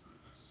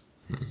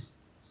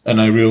 And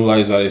I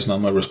realize that it's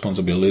not my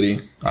responsibility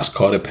as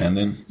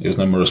codependent. It's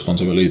not my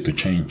responsibility to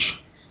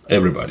change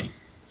everybody.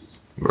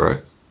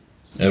 Right.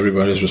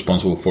 Everybody is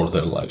responsible for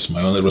their lives.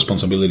 My only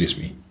responsibility is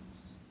me.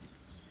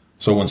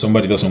 So when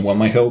somebody doesn't want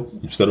my help,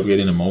 instead of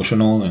getting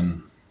emotional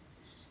and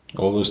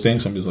all those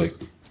things, I'm just like,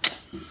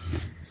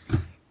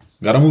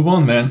 gotta move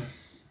on, man.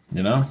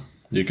 You know?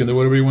 You can do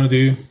whatever you want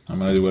to do. I'm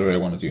gonna do whatever I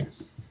want to do.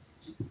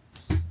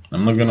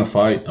 I'm not gonna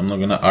fight. I'm not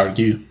gonna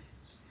argue.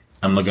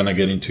 I'm not gonna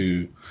get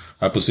into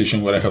a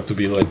position where I have to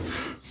be like,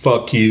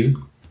 fuck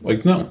you.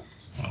 Like, no.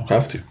 I don't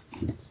have to.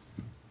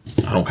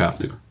 I don't have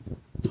to.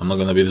 I'm not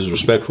gonna be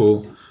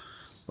disrespectful.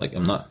 Like,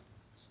 I'm not.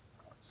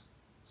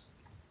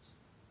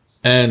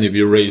 And if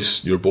you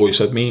raise your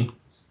voice at me,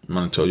 I'm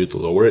gonna tell you to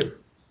lower it.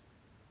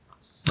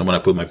 I'm gonna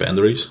put my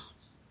boundaries.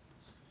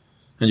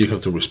 And you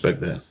have to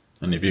respect that.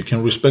 And if you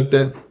can respect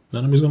that,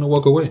 then I'm just gonna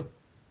walk away.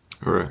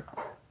 All right.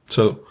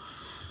 So,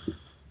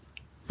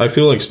 I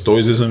feel like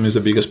Stoicism is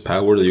the biggest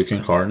power that you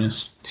can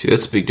harness. See,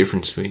 that's a big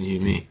difference between you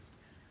and me.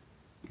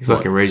 You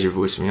fucking raise your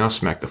voice at me, I'll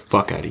smack the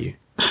fuck out of you.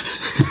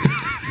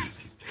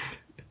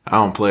 I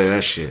don't play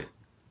that shit.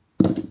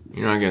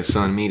 You're not gonna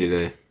son me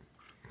today.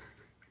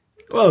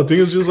 Well, the thing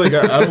is just like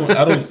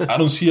I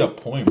don't see a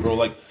point, bro.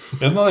 Like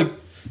it's not like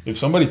if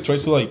somebody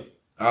tries to like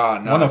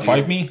wanna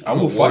fight me, I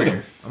will fight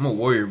him. I'm a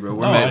warrior, bro.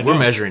 We're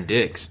measuring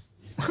dicks.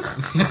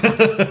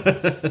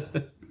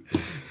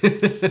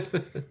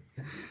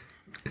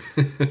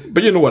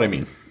 But you know what I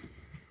mean.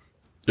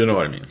 You know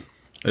what I mean.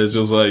 It's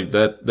just like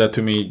that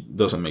to me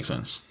doesn't make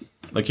sense.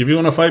 Like if you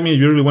want to fight me, if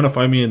you really want to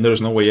fight me and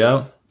there's no way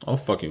out, I'll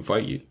fucking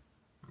fight you.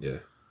 Yeah.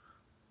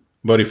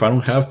 But if I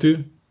don't have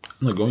to,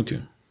 I'm not going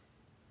to.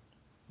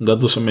 That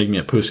doesn't make me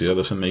a pussy. That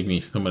doesn't make me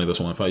somebody that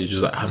doesn't want to fight. You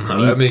just like,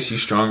 that makes you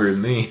stronger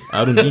than me.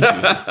 I don't need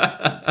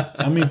to.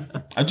 I mean,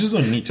 I just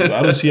don't need to.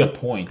 I don't see a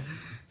point.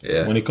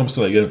 Yeah. When it comes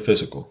to like getting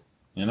physical,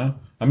 you know,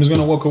 I'm just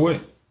gonna walk away.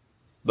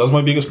 That's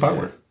my biggest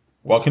power. Yeah.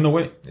 Walking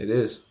away. It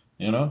is.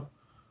 You know?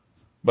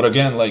 But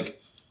again,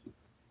 like,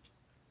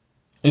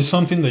 it's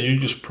something that you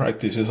just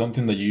practice. It's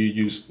something that you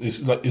use.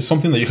 It's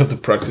something that you have to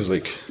practice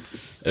like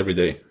every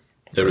day.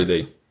 Every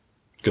day.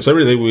 Because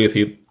every day we get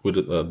hit with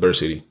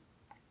adversity.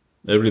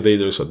 Every day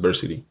there's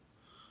adversity.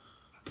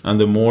 And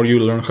the more you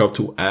learn how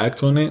to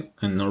act on it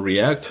and not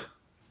react,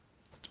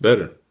 it's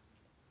better.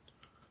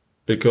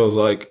 Because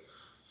like,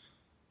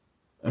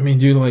 I mean,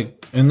 dude,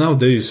 like, and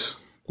nowadays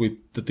with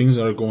the things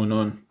that are going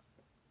on,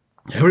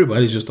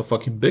 everybody's just a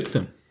fucking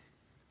victim.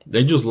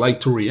 They just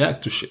like to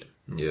react to shit.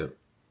 Yeah.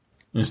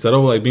 Instead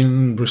of like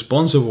being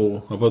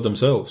responsible about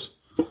themselves.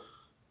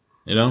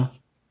 You know?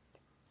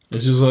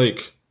 It's just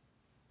like,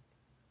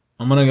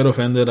 I'm gonna get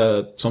offended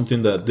at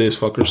something that this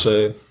fucker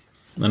said,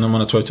 and I'm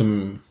gonna try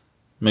to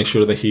make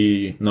sure that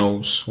he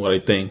knows what I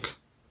think.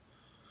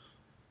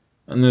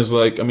 And it's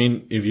like, I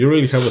mean, if you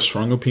really have a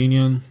strong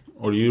opinion,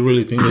 or you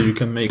really think that you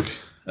can make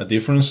a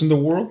difference in the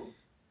world,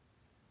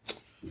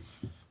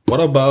 what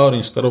about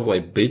instead of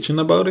like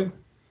bitching about it,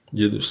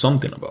 you do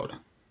something about it?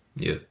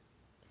 Yeah.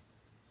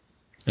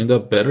 Ain't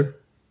that better?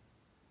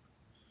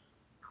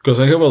 Because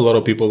I have a lot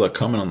of people that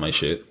comment on my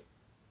shit,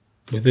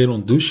 but they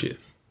don't do shit.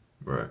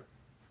 Right.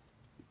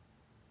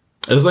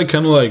 It's like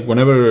kind of like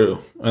whenever,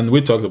 and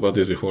we talked about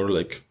this before,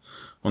 like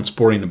on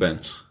sporting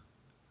events.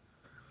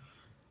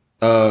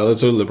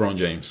 Let's say LeBron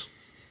James.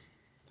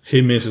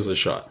 He misses a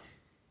shot.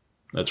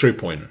 A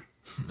 3-pointer.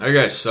 That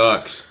guy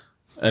sucks.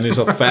 And he's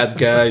a fat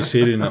guy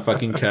sitting on a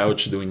fucking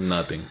couch doing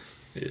nothing.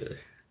 Yeah.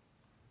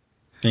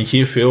 And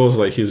he feels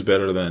like he's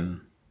better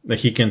than, that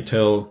he can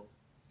tell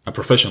a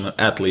professional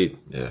athlete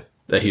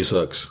that he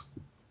sucks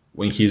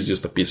when he's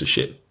just a piece of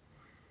shit.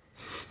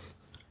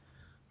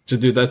 So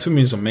dude, that to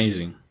me is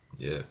amazing.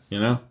 Yeah. You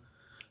know?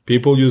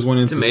 People just want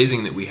to... It's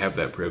amazing that we have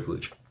that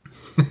privilege.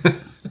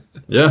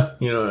 Yeah.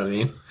 You know what I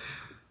mean?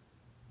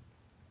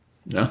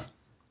 Yeah.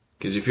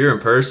 Because if you're in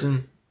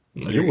person,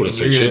 you're going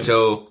to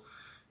tell...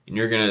 And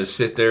you're going to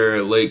sit there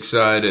at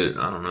Lakeside at,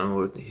 I don't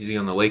know, is he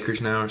on the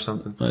Lakers now or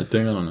something? I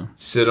don't know.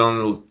 Sit on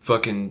the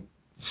fucking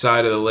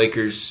side of the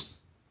Lakers.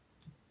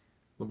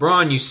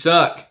 LeBron, you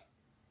suck.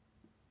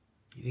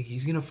 You think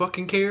he's going to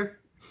fucking care?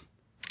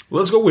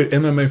 Let's go with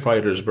MMA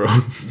fighters, bro.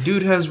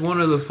 Dude has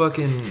one of the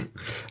fucking...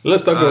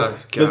 Let's talk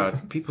about...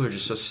 God, people are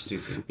just so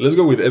stupid. Let's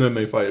go with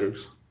MMA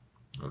fighters.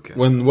 Okay.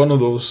 When one of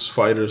those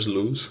fighters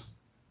lose,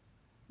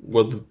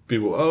 what do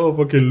people... Oh,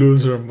 fucking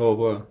loser, blah,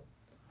 blah.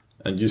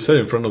 And you say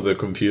in front of the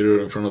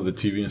computer, in front of the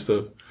TV and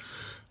stuff.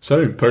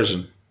 So in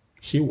person,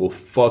 he will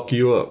fuck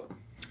you up.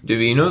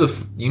 Dude, you know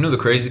the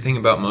crazy thing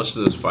about most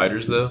of those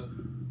fighters though?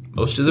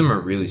 Most of them are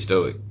really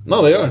stoic.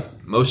 No, they are.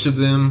 Most of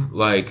them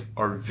like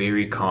are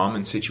very calm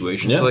in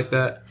situations like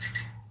that.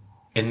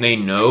 And they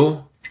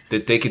know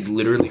that they could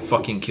literally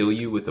fucking kill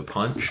you with a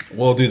punch.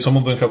 Well, dude, some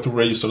of them have to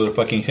register their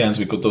fucking hands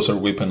because those are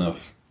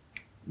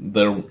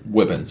their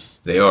weapons.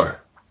 They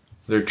are.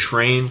 They're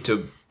trained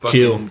to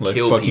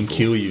fucking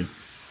kill you.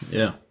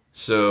 Yeah.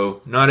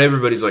 So, not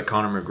everybody's like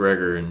Conor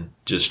McGregor and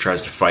just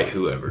tries to fight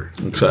whoever.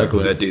 Exactly.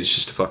 You know, that dude's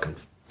just a fucking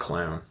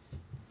clown.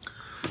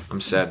 I'm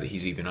sad that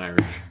he's even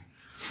Irish.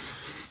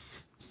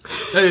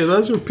 Hey,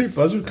 that's your peep.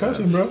 That's your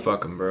cousin, bro.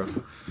 Fuck him, bro.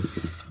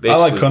 Basically, I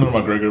like Conor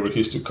McGregor, but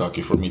he's too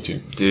cocky for me, too.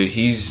 Dude,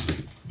 he's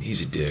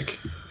a dick.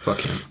 Fuck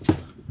him.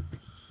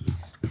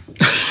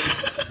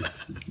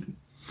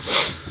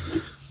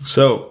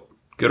 So.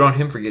 Good on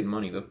him for getting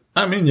money, though.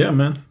 I mean, yeah,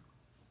 man.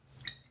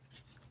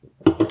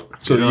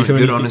 So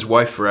good on his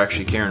wife for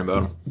actually caring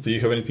about him. Do you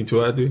have anything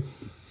to add, dude?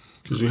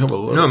 Because we have a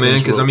lot. No, man.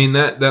 Because I mean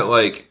that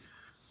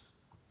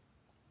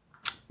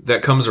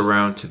comes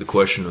around to the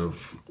question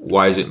of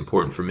why is it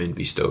important for men to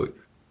be stoic?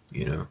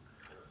 You know,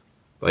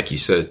 like you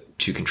said,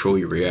 to control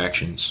your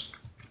reactions,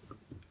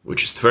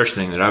 which is the first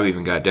thing that I've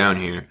even got down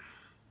here.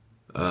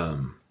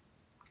 And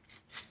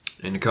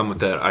to come with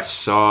that, I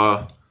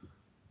saw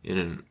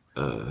in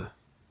an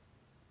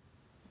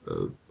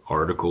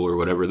article or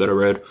whatever that I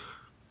read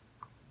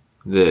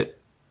that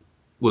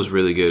was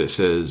really good. It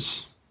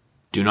says,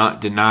 do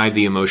not deny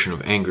the emotion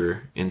of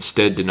anger.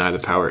 Instead, deny the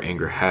power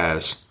anger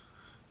has.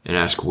 and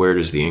ask, where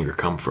does the anger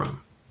come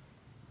from?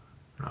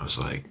 And I was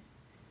like,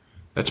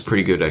 that's a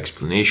pretty good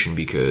explanation,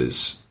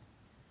 because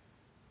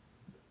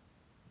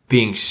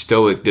being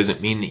stoic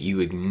doesn't mean that you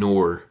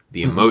ignore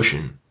the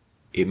emotion.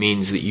 It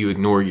means that you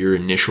ignore your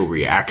initial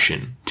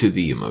reaction to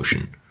the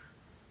emotion,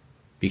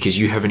 because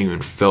you haven't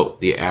even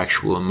felt the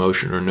actual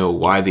emotion or know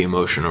why the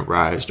emotion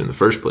arose in the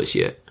first place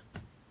yet.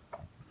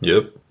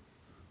 Yep.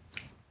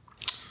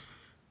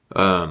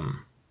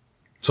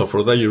 So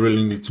for that, you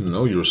really need to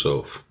know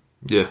yourself.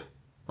 Yeah.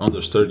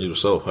 Understand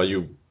yourself, how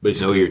you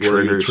basically know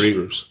your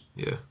triggers.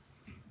 Yeah.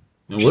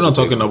 And we're not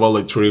talking about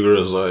like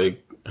triggers,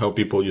 like how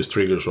people use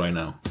triggers right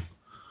now.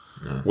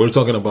 No. We're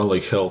talking about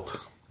like health,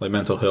 like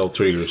mental health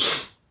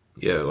triggers.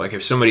 Yeah, like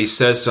if somebody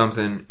says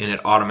something and it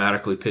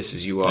automatically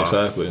pisses you off.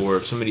 Exactly. Or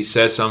if somebody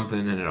says something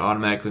and it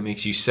automatically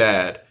makes you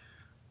sad.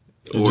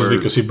 Or just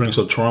because he brings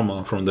a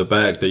trauma from the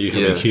back that you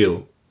haven't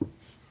healed.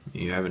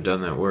 You haven't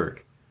done that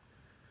work.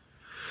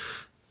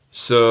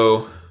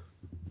 So,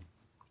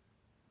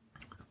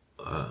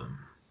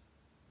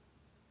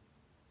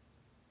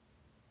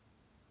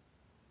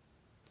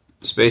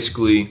 it's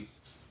basically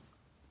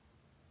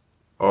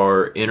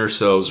our inner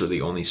selves are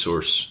the only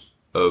source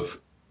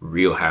of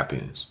real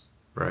happiness,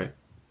 right?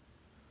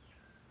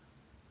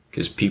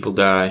 Because people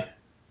die,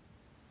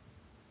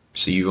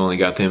 so you've only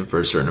got them for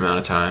a certain amount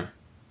of time.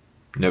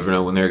 You never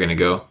know when they're going to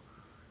go.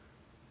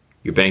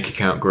 Your bank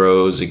account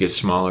grows, it gets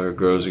smaller, it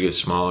grows, it gets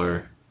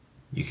smaller.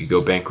 You could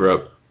go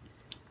bankrupt.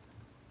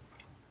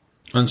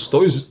 And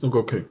Stoicism,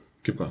 okay,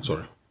 keep going,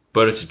 sorry.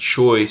 But it's a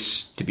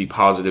choice to be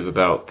positive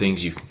about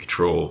things you can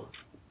control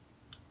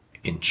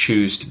and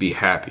choose to be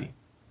happy.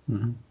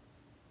 Mm-hmm.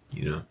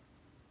 You know?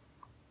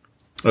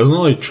 It's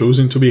not like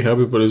choosing to be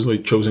happy, but it's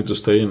like choosing to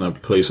stay in a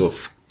place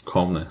of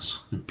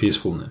calmness and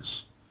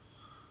peacefulness.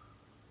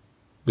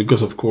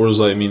 Because, of course,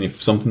 I mean,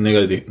 if something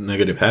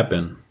negative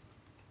happened,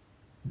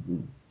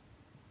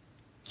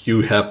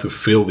 you have to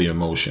feel the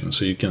emotion.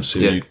 So you can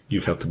say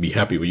you have to be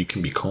happy, but you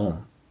can be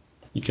calm.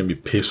 You can be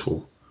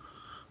peaceful.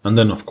 And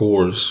then, of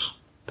course,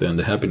 then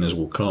the happiness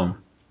will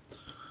come.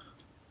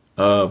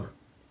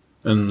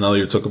 And now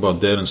you talk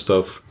about death and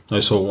stuff. I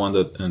saw one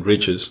that, and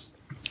riches.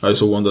 I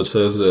saw one that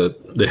says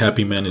that the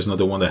happy man is not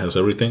the one that has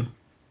everything,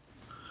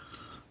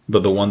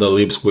 but the one that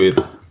lives with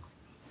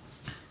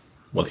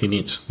what he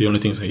needs, the only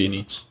things that he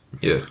needs.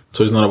 Yeah.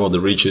 So it's not about the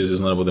riches,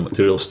 it's not about the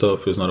material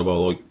stuff, it's not about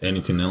like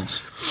anything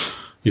else.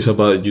 It's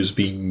about just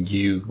being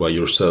you by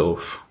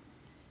yourself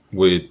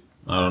with,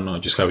 I don't know,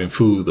 just having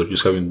food or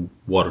just having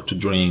water to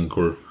drink,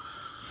 or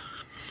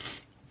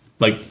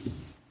like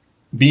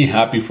be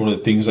happy for the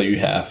things that you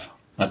have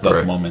at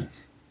that moment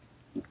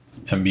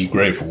and be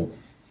grateful,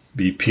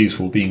 be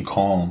peaceful, being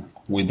calm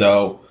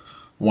without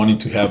wanting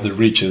to have the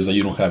riches that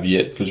you don't have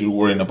yet, because you're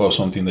worrying about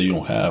something that you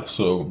don't have.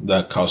 So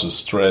that causes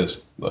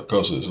stress, that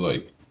causes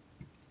like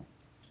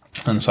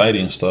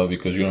anxiety and stuff,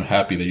 because you're not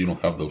happy that you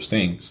don't have those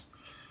things,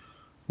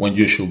 when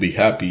you should be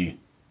happy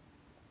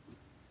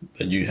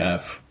that you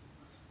have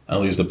at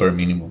least the bare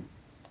minimum,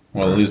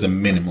 or at least the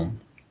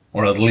minimum,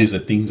 or at least the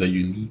things that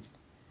you need.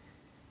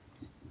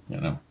 You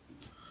know?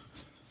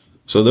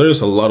 So there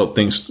is a lot of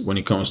things when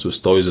it comes to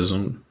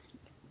Stoicism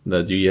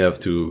that you have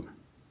to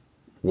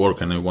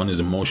work on. One is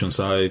the emotion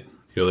side.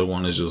 The other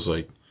one is just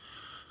like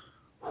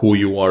who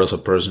you are as a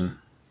person.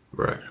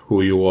 Right.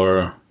 Who you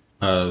are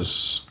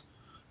as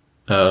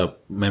a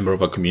member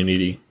of a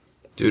community.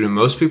 Dude, and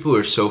most people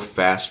are so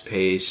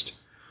fast-paced.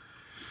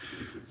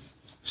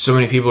 So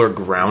many people are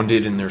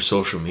grounded in their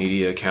social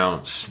media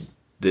accounts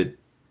that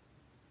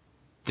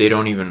they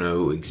don't even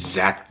know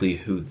exactly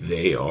who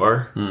they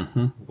are,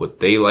 what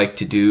they like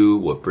to do,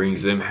 what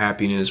brings them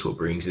happiness, what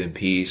brings them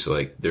peace.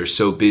 Like, they're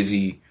so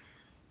busy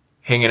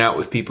hanging out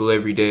with people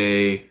every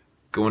day,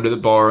 going to the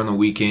bar on the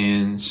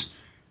weekends,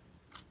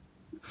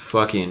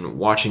 fucking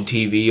watching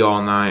TV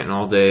all night and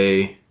all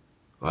day.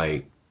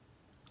 Like,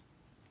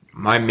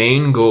 my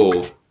main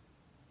goal,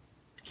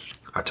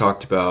 I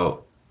talked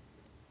about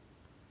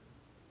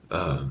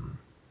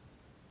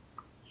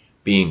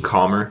being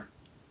calmer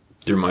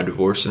through my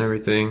divorce and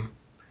everything.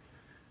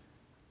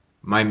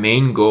 My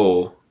main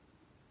goal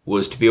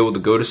was to be able to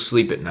go to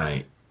sleep at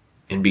night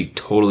and be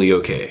totally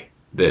okay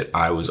that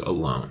I was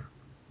alone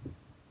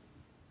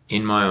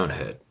in my own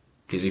head.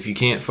 Because if you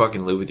can't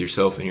fucking live with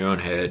yourself in your own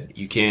head,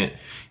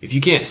 if you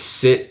can't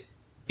sit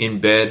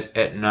in bed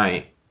at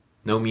night,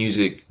 no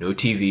music, no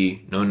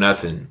TV, no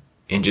nothing,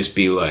 and just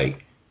be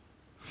like,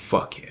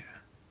 fuck yeah,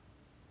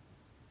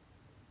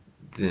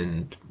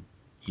 then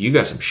you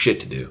got some shit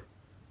to do.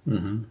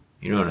 Mm-hmm.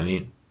 You know what I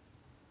mean?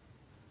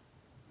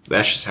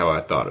 That's just how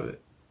I thought of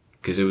it.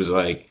 Because it was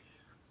like,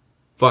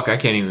 fuck, I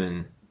can't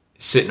even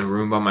sit in a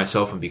room by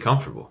myself and be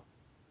comfortable.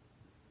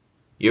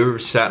 You ever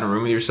sat in a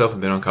room with yourself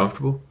and been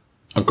uncomfortable?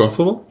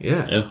 Uncomfortable?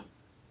 Yeah. Yeah.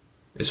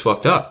 It's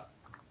fucked up.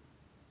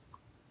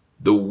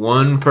 The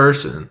one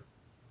person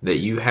that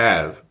you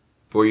have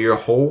for your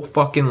whole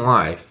fucking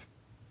life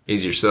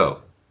is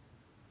yourself.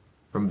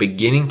 From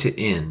beginning to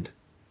end,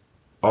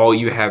 all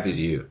you have is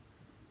you.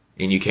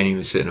 And you can't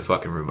even sit in a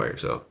fucking room by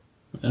yourself.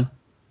 Yeah.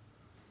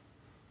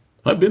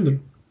 I've been there.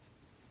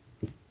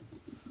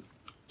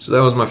 So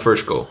that was my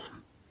first goal.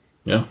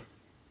 Yeah.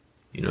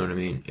 You know what I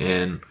mean?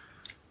 And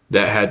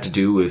that had to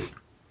do with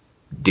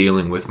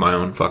dealing with my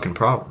own fucking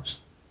problems,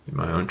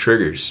 my own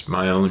triggers,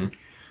 my own,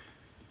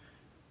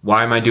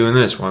 why am I doing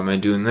this? Why am I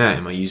doing that?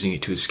 Am I using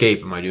it to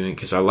escape? Am I doing it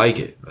because I like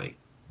it? Like,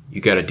 you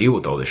got to deal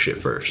with all this shit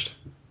first.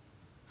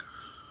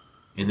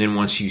 And then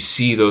once you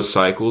see those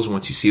cycles,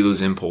 once you see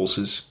those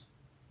impulses,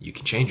 you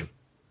can change them.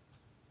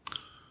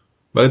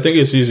 But I think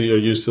it's easier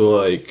just to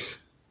like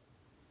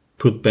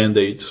put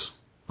band-aids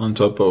on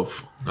top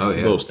of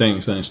those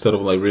things, and instead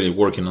of like really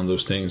working on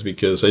those things,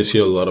 because I see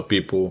a lot of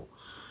people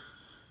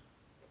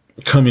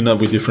coming up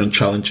with different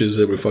challenges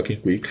every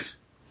fucking week.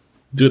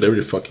 Dude,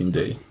 every fucking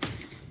day.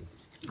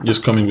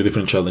 Just coming with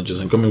different challenges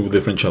and coming with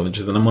different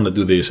challenges. And I'm going to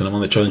do this, and I'm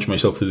going to challenge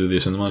myself to do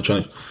this, and I'm going to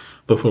challenge.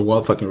 But for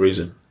what fucking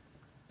reason?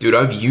 Dude,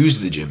 I've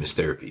used the gym as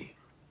therapy.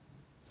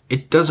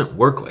 It doesn't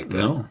work like that.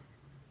 No.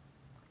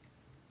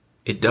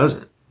 It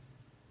doesn't.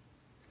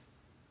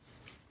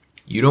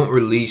 You don't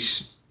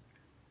release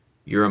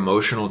your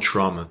emotional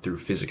trauma through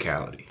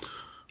physicality.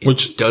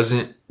 Which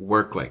doesn't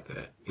work like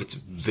that. It's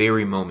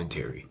very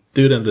momentary.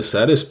 Dude, and the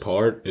saddest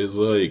part is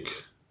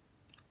like,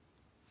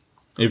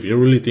 if you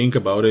really think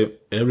about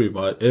it,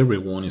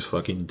 everyone is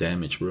fucking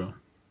damaged, bro.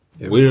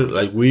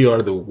 We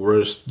are the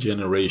worst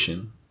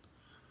generation.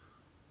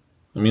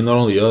 I mean, not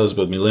only us,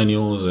 but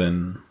millennials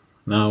and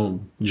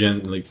now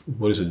Gen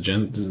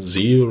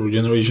Z or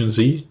Generation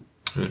Z?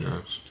 Who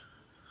knows?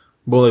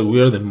 But like, we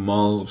are the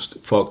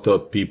most fucked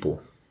up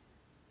people.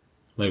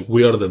 Like,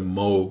 we are the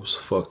most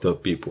fucked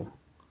up people.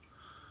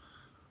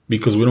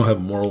 Because we don't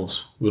have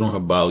morals. We don't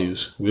have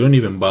values. We don't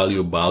even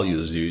value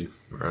values, dude.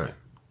 Right.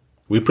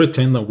 We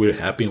pretend that we're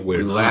happy and we're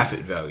not. We laugh at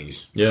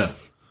values. Yeah.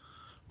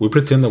 We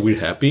pretend that we're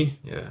happy.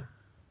 Yeah.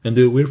 And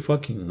dude, we're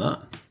fucking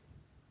not.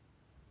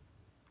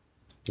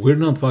 We're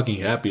not fucking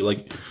happy.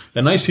 Like,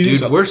 and I see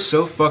Dude, we're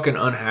so fucking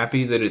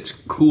unhappy that it's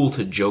cool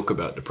to joke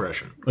about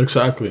depression.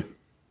 Exactly.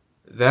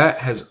 That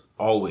has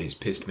always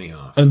pissed me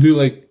off. And dude,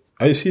 like,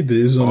 I see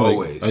this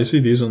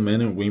on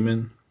men and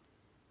women.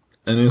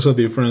 And there's a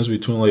difference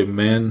between like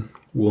men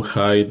will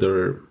hide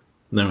their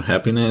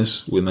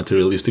happiness with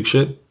materialistic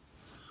shit.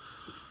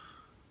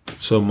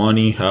 So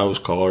money, house,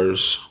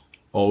 cars,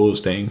 all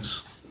those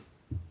things.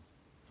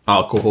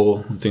 Alcohol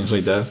and things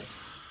like that.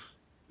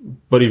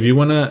 But if you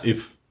wanna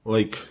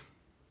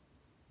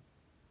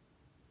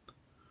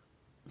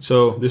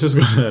so this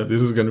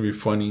is gonna be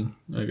funny,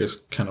 I guess,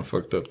 kind of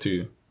fucked up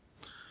too.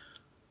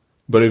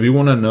 But if you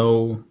wanna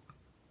know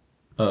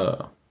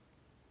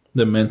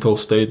the mental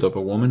state of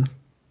a woman,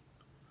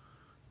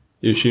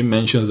 if she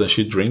mentions that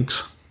she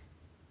drinks,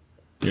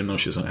 you know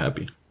she's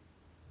unhappy.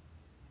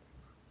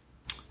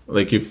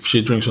 Like, if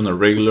she drinks on a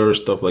regular,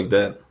 stuff like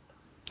that,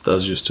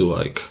 that's just to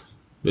like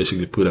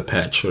basically put a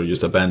patch or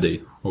just a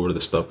band-aid over the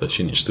stuff that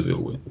she needs to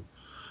deal with.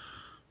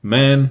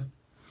 Men,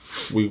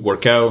 we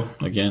work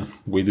out, again,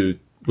 we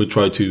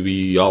try to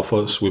be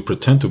alphas, we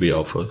pretend to be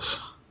alphas,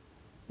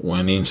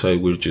 when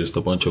inside we're just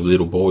a bunch of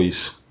little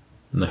boys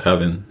that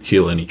haven't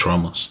healed any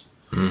traumas.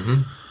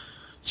 Mm-hmm.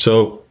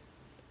 So,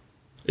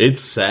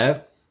 it's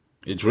sad.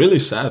 It's really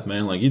sad,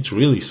 man. Like, it's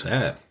really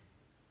sad.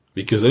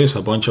 Because there is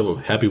a bunch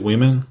of happy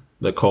women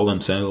that call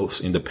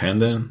themselves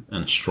independent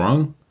and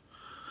strong.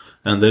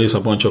 And there is a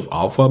bunch of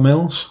alpha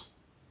males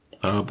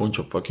that are a bunch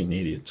of fucking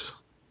idiots.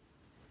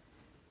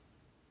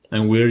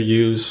 And we are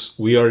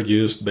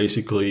used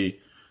basically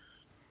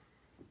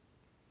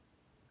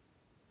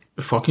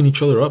fucking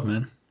each other up,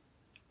 man.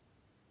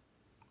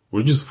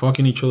 We're just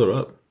fucking each other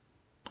up.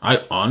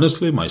 I'm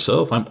honestly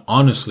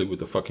with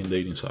the fucking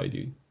dating side,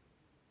 dude.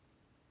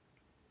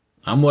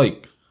 I'm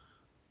like,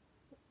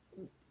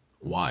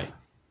 why?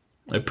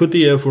 I put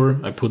the effort,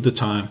 I put the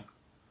time,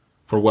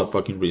 for what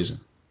fucking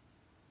reason?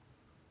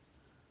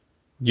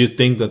 You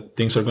think that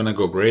things are gonna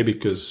go great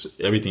because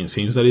everything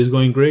seems that it's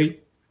going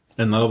great,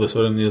 and all of a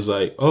sudden it's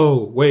like,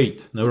 oh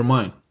wait, never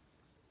mind.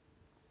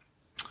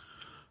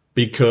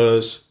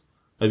 Because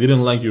I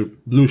didn't like your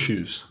blue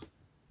shoes,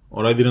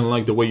 or I didn't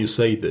like the way you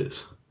say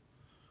this.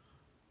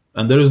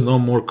 And there is no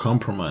more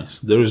compromise.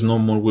 There is no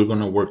more we're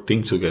gonna work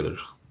things together.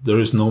 There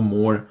is no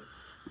more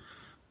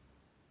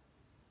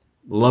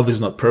love is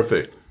not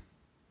perfect.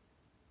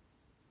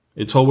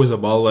 It's always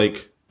about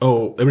like,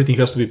 oh, everything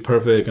has to be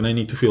perfect and I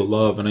need to feel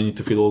love and I need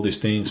to feel all these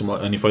things.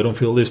 And if I don't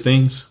feel these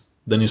things,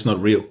 then it's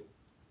not real.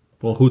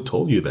 Well, who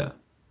told you that?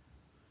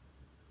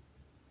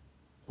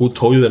 Who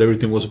told you that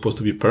everything was supposed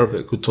to be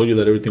perfect? Who told you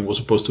that everything was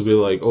supposed to be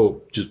like,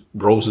 oh, just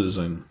roses?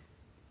 And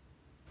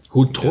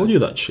who told you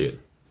that shit?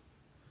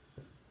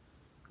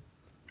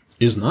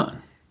 It's not.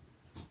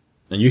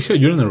 And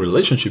you're in a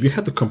relationship, you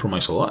have to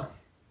compromise a lot.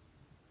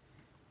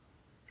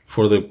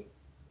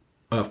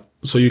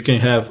 So you can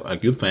have a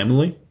good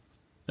family,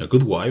 a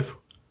good wife,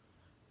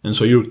 and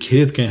so your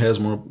kid can have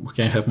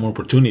more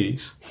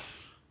opportunities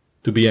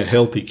to be a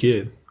healthy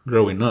kid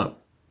growing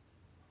up.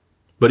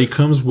 But it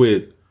comes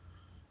with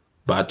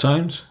bad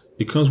times.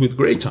 It comes with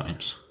great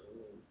times.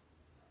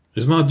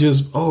 It's not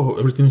just, oh,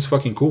 everything is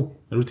fucking cool.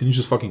 Everything is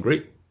just fucking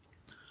great.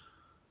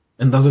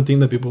 And that's the thing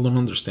that people don't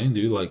understand,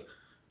 dude. Like,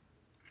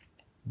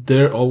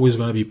 there always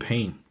going to be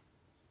pain.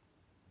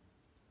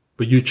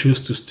 But you choose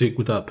to stick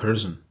with that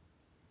person.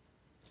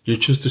 You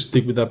choose to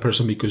stick with that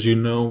person because you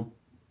know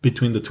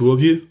between the two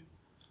of you,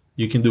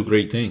 you can do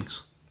great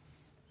things.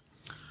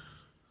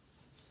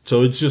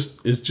 So it's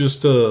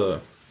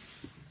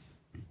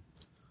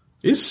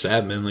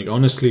sad, man. Like,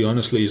 honestly,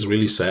 it's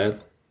really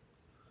sad.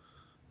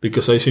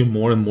 Because I see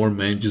more and more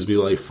men just be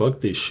like,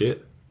 fuck this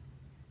shit.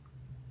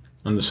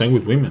 And the same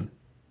with women.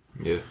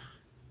 Yeah.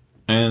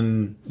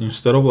 And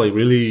instead of like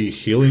really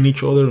healing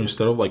each other,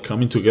 instead of like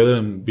coming together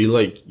and be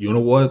like, you know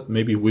what?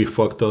 Maybe we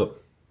fucked up.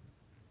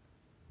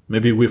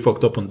 Maybe we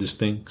fucked up on these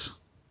things.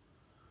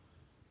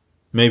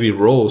 Maybe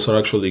roles are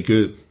actually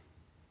good.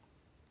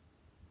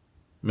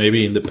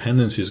 Maybe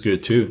independence is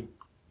good too.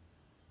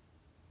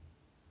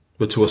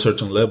 But to a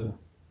certain level.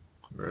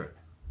 Right.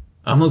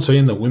 I'm not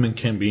saying that women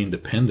can't be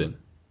independent.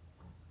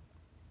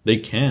 They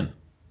can.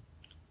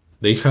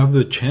 They have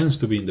the chance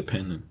to be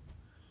independent.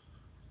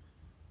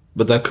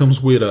 But that comes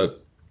with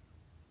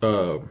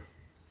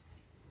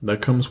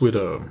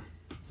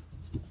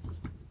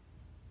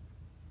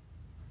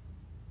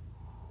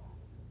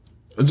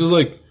it's just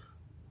like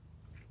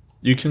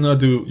you cannot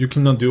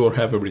do or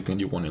have everything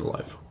you want in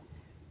life.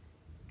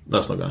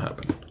 That's not gonna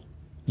happen.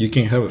 You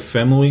can have a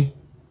family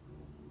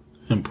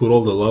and put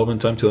all the love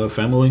and time to that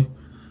family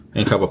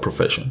and have a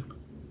profession.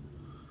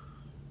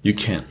 You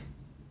can.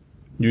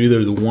 You're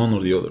either the one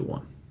or the other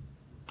one.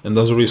 And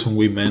that's the reason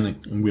we men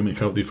and women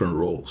have different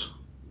roles.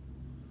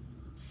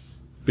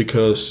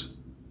 Because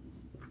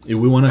if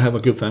we want to have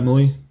a good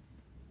family,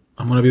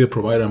 I'm going to be the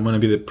provider, I'm going to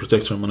be the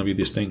protector, I'm going to be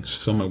these things.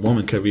 So my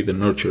woman can be the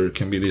nurturer,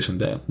 can be this and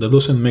that. That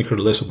doesn't make her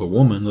less of a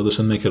woman. That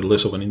doesn't make her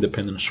less of an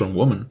independent, strong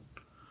woman.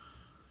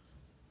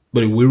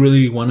 But if we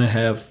really want to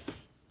have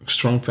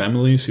strong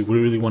families, if we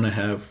really want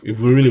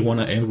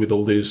to end with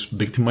all this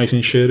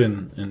victimizing shit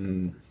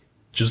and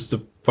just the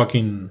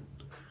fucking...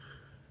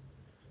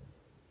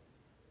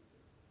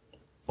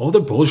 all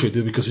the bullshit,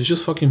 dude, because it's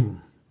just fucking...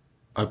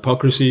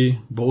 hypocrisy,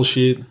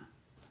 bullshit.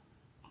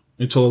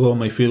 It's all about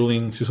my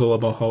feelings. It's all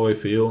about how I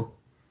feel.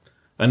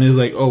 And it's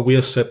like, oh, we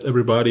accept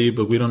everybody,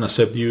 but we don't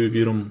accept you if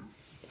you don't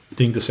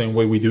think the same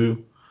way we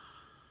do.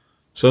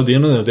 So at the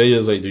end of the day,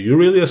 it's like, do you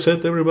really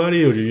accept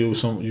everybody, or do you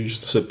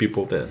just accept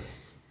people that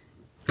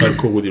are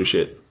cool with your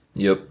shit?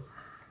 Yep.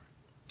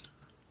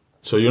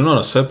 So you're not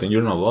accepting,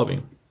 you're not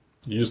loving.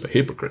 You're just a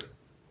hypocrite.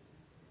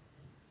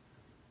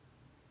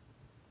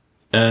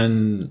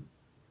 And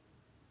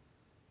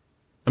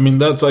I mean,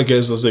 that's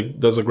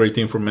a great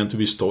thing for men to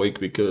be stoic,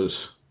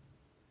 because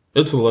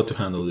it's a lot to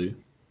handle, dude.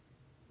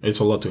 It's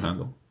a lot to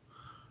handle.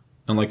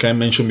 And like I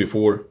mentioned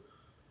before,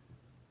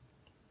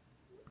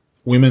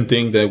 women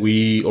think that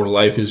our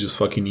life is just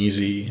fucking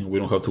easy and we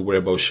don't have to worry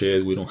about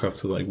shit. We don't have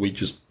to life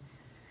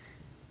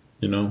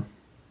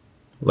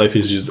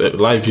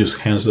just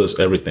hands us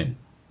everything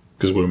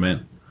because we're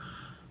men.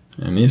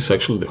 And it's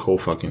actually the whole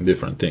fucking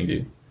different thing,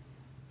 dude.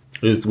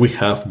 We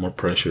have more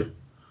pressure.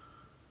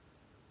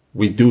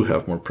 We do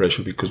have more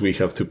pressure because we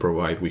have to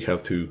provide. We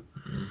have to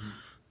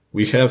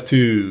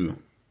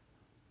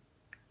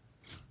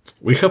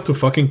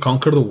fucking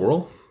conquer the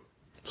world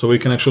so we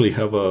can actually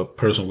have a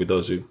person with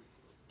us,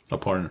 a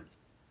partner.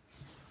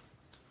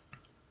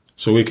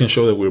 So we can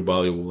show that we're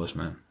valuable as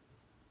men.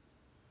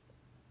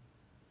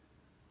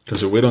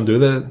 Because if we don't do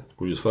that,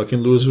 we're just fucking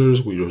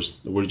losers. We're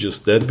just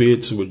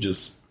deadbeats. We're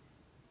just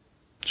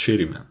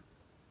shitty, man.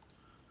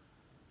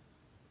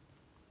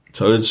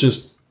 So it's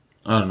just,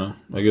 I don't know.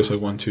 I guess I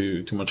went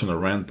too much on a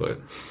rant, but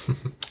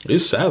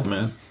it's sad,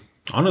 man.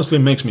 Honestly,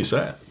 it makes me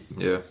sad.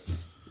 Yeah.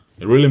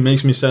 It really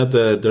makes me sad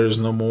that there's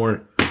no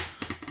more,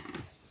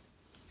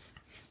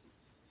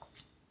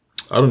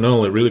 I don't know,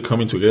 like really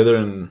coming together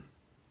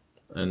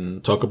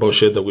and talk about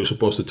shit that we're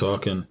supposed to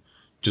talk and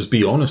just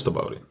be honest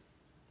about it.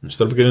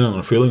 Instead of getting on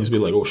our feelings, be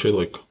like, oh shit,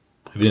 like,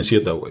 I didn't see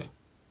it that way.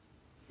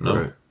 No,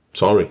 right.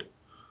 Sorry.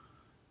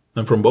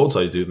 And from both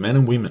sides, dude, men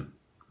and women,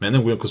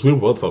 because we're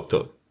both fucked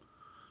up.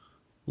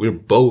 We're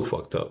both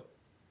fucked up.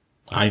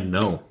 I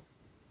know.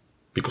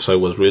 Because I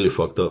was really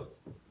fucked up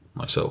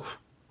myself.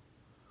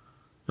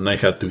 And I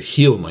had to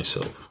heal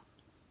myself.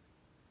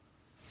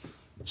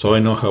 So I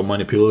know how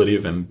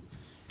manipulative and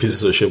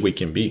pieces of shit we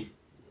can be.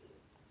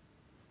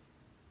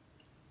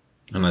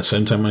 And at the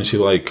same time, I see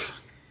like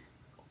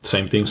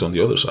same things on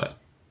the other side.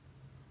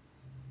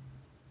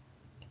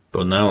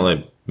 But now,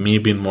 like, me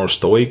being more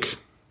stoic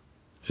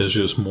is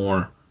just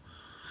more...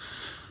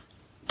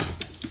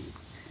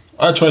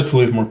 I try to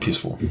live more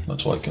peaceful.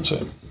 That's all I can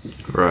say.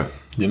 Right.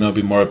 You know,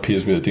 be more at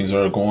peace with the things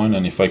that are going,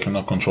 and if I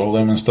cannot control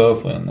them and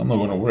stuff, then I'm not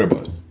going to worry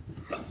about it.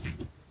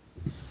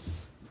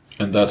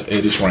 And that's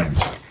Eddie's rant.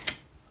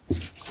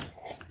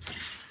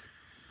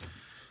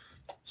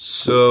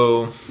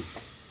 So,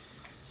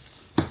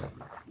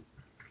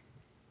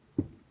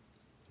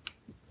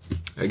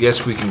 I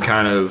guess we can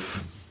kind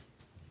of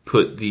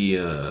put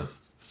the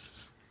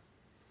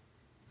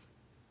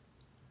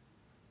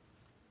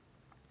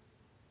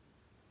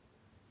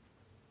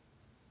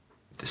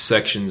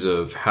sections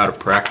of how to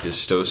practice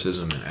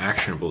Stoicism and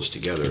actionables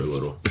together a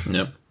little.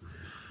 Yep.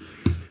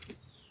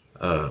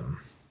 How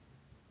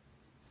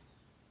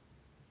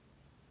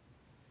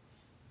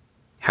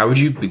would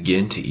you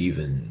begin to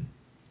even,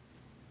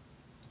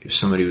 if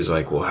somebody was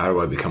like, well, how do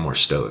I become more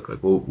stoic? Like,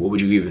 what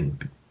would you even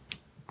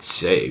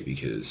say?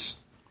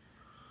 Because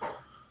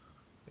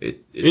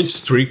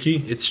it's tricky.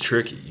 It's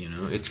tricky, you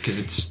know. It's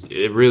because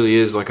it really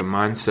is like a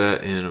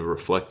mindset and a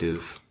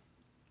reflective.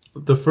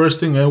 The first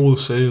thing I will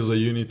say is that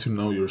you need to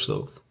know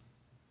yourself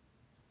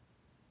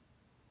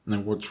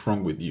and what's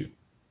wrong with you.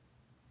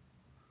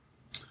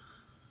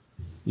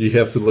 You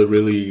have to like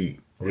really,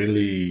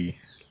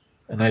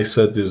 and I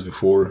said this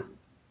before.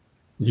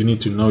 You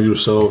need to know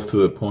yourself to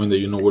the point that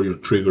you know where your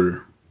triggers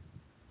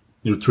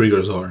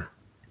are.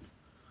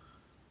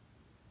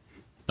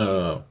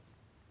 If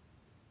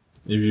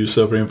you're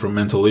suffering from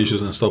mental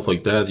issues and stuff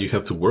like that, you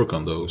have to work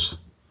on those.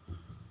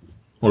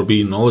 Or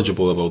be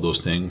knowledgeable about those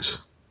things.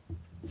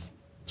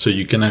 So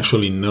you can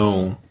actually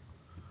know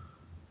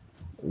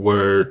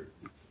where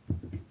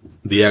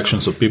the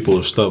actions of people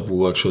or stuff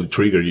will actually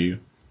trigger you.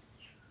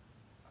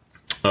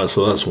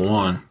 So that's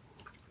one.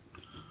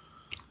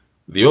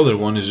 The other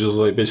one is just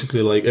like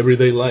basically like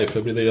everyday life,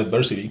 everyday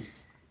adversity,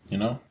 you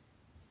know?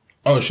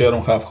 Oh shit, I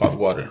don't have hot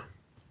water.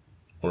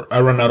 Or I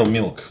ran out of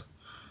milk.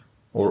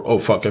 Or oh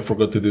fuck, I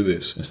forgot to do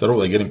this. Instead of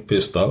like getting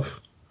pissed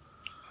off,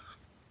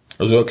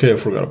 I was like, okay, I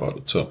forgot about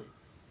it. So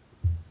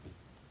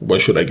why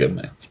should I get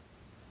mad?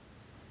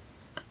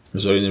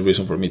 Is there any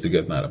reason for me to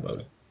get mad about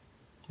it?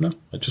 No,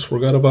 I just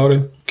forgot about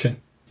it. Okay.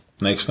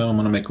 Next time I'm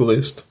gonna make a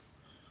list.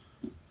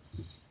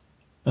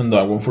 And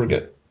I won't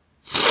forget.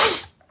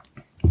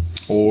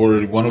 Or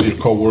one of your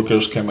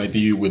coworkers came at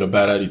you with a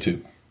bad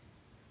attitude.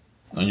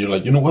 And you're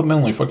like, you know what,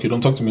 man? Like, fuck you,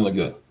 don't talk to me like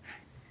that.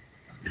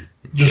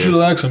 Just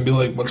relax and be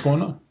like, what's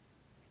going on?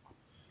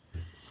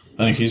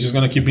 And he's just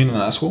going to keep being an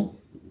asshole?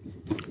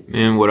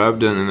 Man, what I've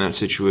done in that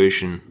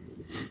situation,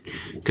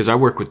 because I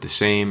work with the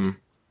same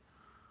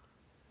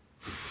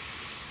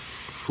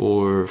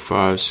 4,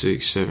 5,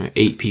 6, 7,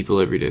 8 people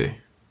every day.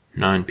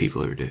 9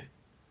 people every day.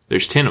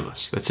 There's 10 of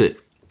us. That's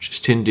it.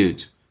 Just 10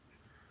 dudes.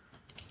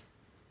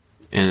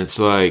 And it's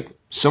like,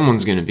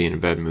 someone's going to be in a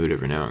bad mood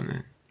every now and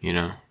then, you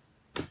know?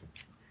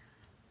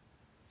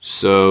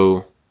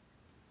 So,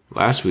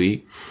 last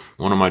week,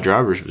 one of my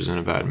drivers was in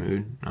a bad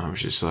mood. I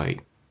was just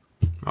like,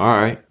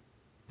 alright,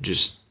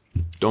 just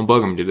don't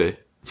bug him today.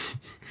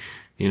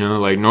 You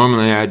know, like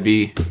normally I'd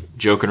be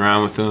joking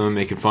around with him,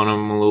 making fun of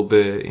him a little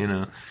bit, you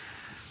know,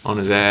 on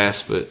his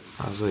ass. But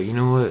I was like, you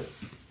know what?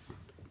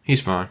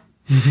 He's fine.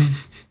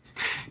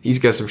 He's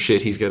got some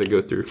shit he's got to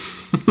go through.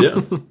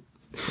 Yeah.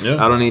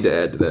 I don't need to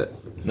add to that.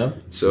 No.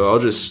 So I'll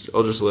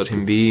just let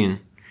him be, and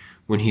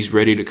when he's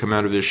ready to come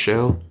out of his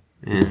shell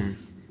and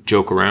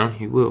joke around,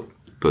 he will.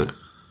 But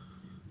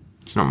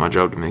it's not my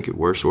job to make it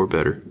worse or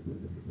better.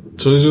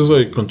 So it's just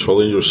like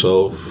controlling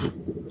yourself.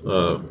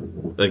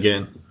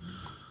 Again,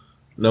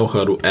 know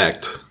how to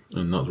act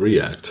and not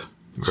react.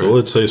 Right. So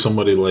let's say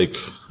somebody like,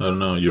 I don't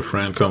know, your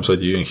friend comes at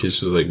you and he's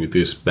just like with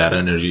this bad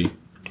energy,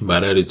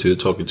 bad attitude,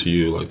 talking to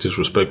you like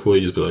disrespectfully.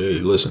 You just be like, hey,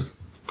 listen,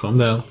 calm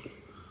down.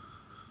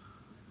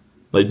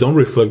 Like, don't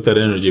reflect that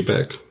energy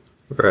back.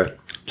 Right.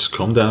 Just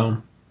calm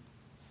down.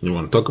 You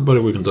want to talk about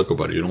it, we can talk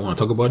about it. You don't want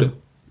to talk about it?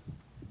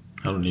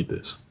 I don't need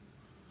this.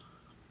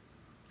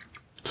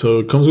 So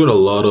it comes with a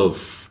lot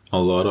of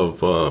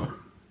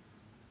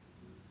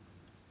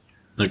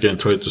again,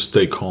 try to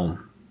stay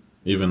calm,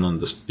 even in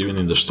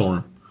the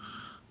storm.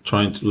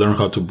 Trying to learn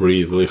how to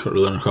breathe,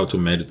 learn how to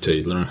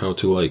meditate, learn how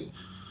to like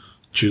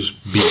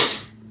just be.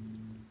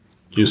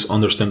 Just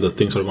understand that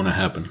things are going to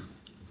happen.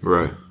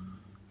 Right.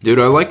 Dude,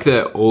 I like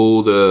that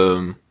old,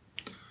 well,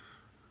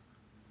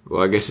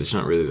 I guess it's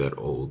not really that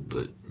old,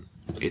 but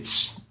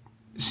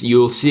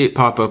you'll see it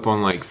pop up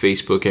on like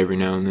Facebook every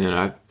now and then.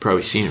 I've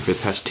probably seen it for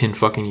the past 10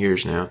 fucking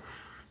years now.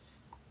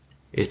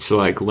 It's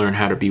like learn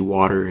how to be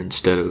water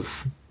instead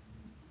of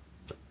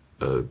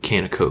a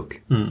can of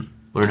Coke.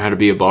 Learn how to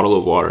be a bottle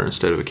of water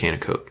instead of a can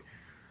of Coke.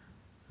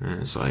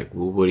 And it's like,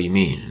 well, what do you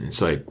mean? And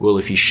it's like, well,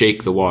 if you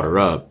shake the water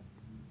up,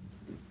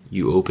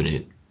 you open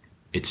it,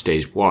 it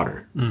stays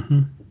water.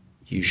 Mm-hmm.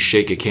 You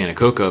shake a can of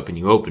Coke up and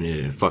you open it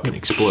and it fucking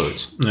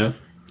explodes. Yeah.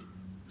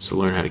 So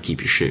learn how to keep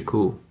your shit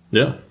cool.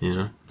 Yeah. You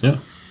know? Yeah.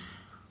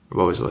 I've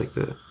always liked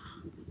that.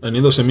 And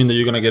it doesn't mean that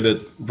you're going to get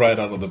it right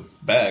out of the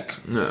back.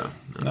 No,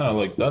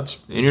 like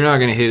that's... And you're not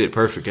going to hit it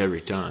perfect every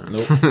time.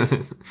 Nope.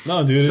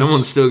 No, dude.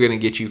 Someone's still going to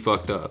get you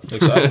fucked up.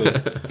 Exactly.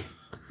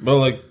 But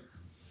like,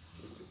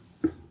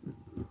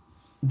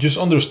 just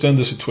understand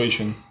the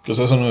situation. Because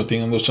that's another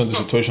thing. Understand the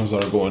situations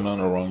that are going on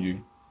around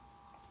you.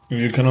 If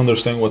you can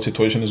understand what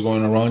situation is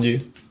going around you,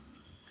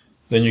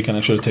 then you can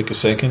actually take a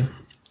second,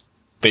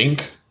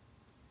 think,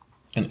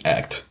 and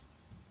act.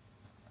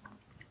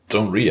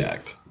 Don't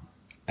react.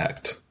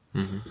 Act.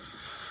 Mm-hmm.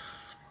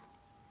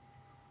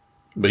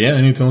 But yeah,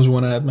 anything else you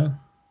want to add, man?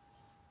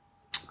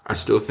 I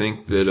still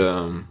think that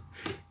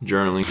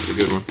journaling is a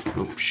good one.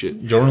 Oh,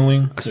 shit.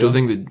 Journaling? I still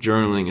think that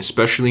journaling,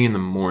 especially in the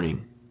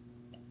morning.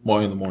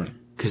 Why in the morning?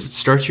 Because it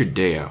starts your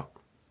day out.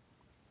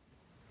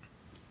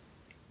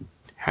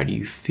 How do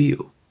you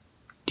feel?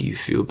 Do you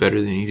feel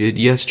better than you did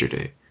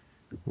yesterday?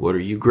 What are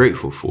you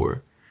grateful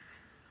for?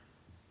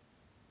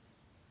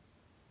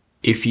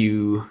 It's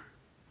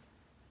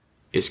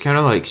kind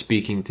of like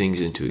speaking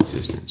things into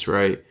existence,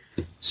 right?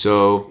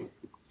 So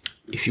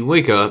if you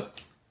wake up,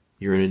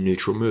 you're in a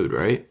neutral mood,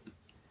 right?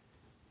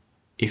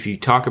 If you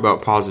talk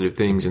about positive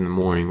things in the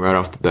morning right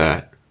off the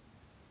bat,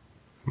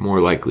 you're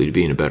more likely to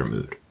be in a better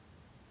mood,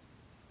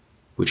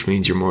 which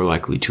means you're more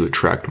likely to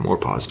attract more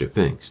positive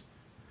things,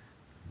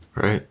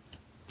 right?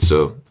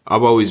 So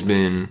I've always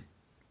been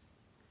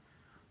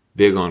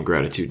big on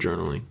gratitude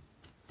journaling.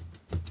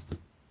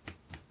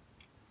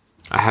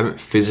 I haven't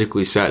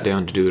physically sat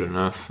down to do it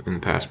enough in the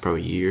past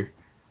probably year,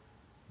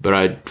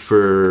 but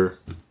for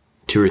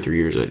 2 or 3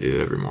 years I did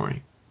it every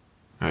morning.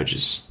 I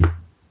just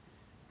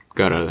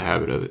got out of the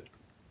habit of it.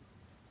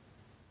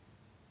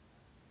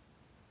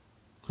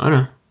 I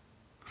know.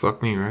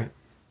 Fuck me, right?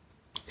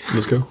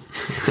 Let's go.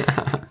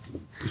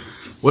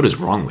 What is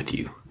wrong with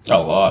you? A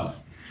lot.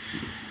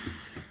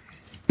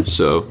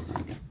 So,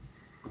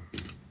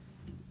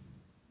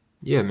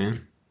 yeah,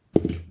 man.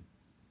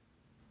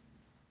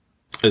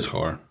 It's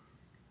hard.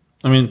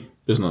 I mean,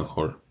 it's not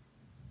hard.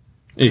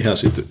 It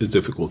has its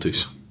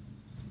difficulties.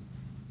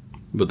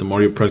 But the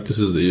more you practice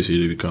it, the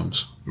easier it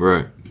becomes.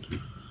 Right.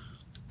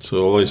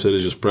 So all I said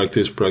is just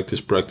practice, practice,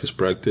 practice,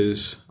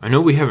 practice. I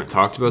know we haven't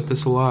talked about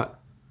this a lot,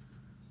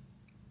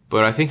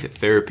 but I think that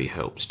therapy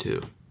helps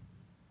too.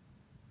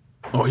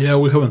 Oh yeah,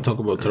 we haven't talked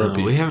about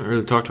therapy. We haven't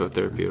really talked about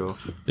therapy at all.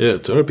 Yeah,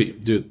 therapy,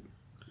 dude.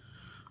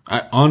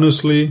 I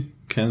honestly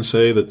can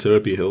say that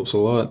therapy helps a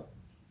lot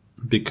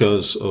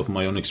because of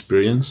my own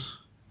experience.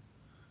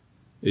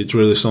 It's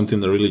really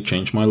something that really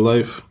changed my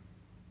life.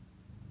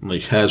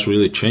 Like, has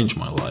really changed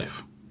my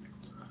life.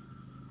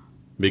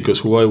 Because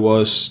who I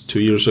was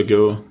 2 years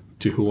ago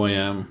to who I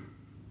am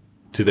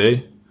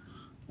today,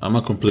 I'm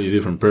a completely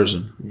different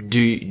person. Do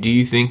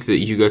you think that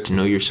you got to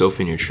know yourself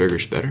and your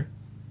triggers better?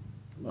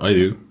 I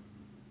do.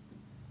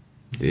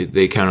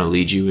 They kind of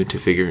lead you into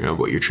figuring out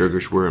what your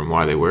triggers were and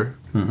why they were?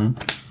 Mm-hmm.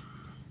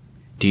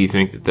 Do you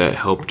think that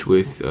helped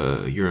with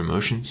your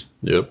emotions?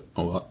 Yep,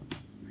 a lot.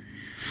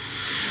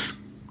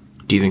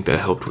 Do you think that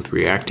helped with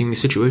reacting to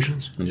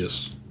situations?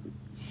 Yes.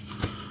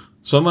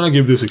 So I'm going to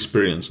give this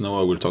experience now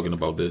while we're talking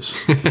about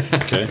this.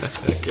 Okay?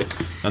 Okay.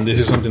 And this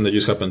is something that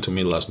just happened to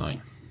me last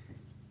night.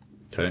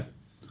 Okay?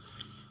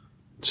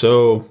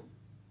 So,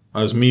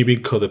 as me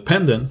being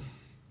codependent,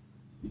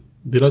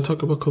 did I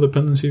talk about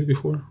codependency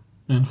before?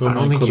 I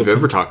don't think you've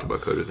ever talked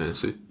about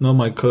codependency. No,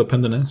 my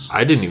codependentness.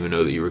 I didn't even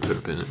know that you were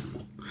codependent.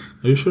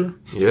 Are you sure?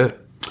 Yeah.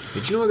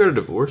 Did you know I got a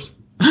divorce?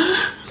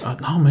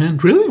 No, man.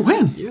 Really?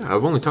 When? Yeah,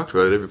 I've only talked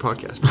about it every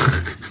podcast.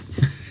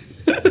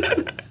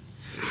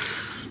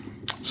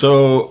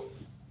 So,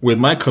 with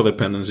my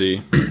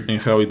codependency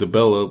and how it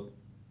developed,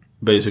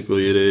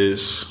 basically it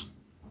is,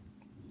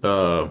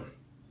 I'm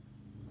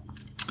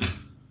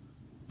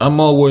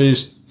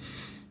always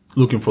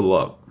looking for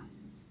love.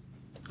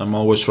 I'm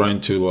always trying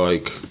to,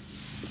 like,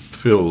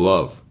 feel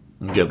love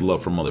and get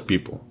love from other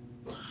people.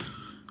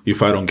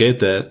 If I don't get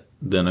that,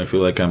 then I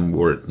feel like I'm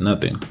worth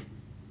nothing.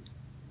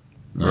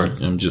 Right.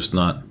 I'm just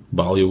not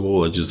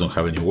valuable. I just don't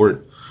have any worth.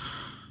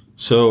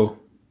 So,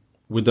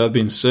 with that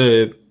being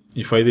said,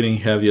 if I didn't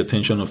have the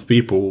attention of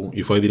people,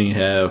 if I didn't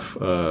have,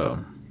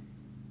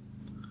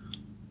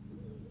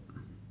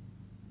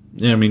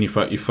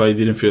 if I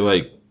didn't feel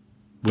like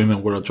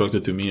women were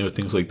attracted to me or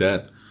things like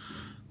that,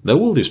 that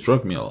will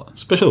distract me a lot.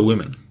 Especially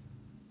women.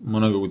 I'm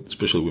gonna go with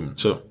especially women.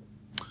 So,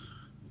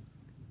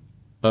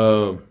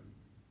 I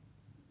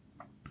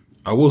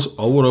would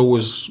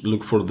always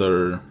look for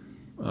their,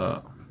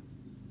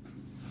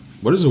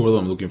 what is the word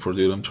I'm looking for,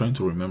 dude? I'm trying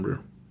to remember.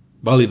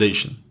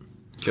 Validation.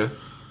 Okay.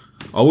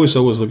 Always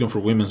looking for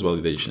women's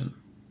validation.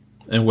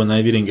 And when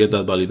I didn't get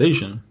that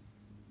validation,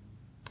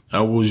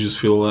 I would just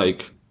feel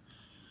like,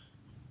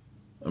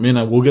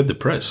 I will get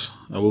depressed.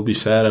 I will be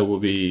sad. I will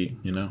be,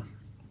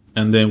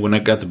 And then when I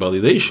got the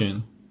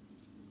validation,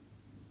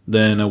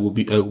 then I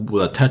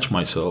will attach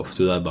myself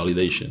to that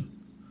validation.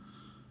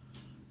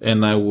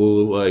 And I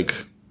will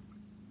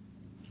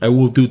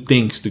do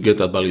things to get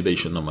that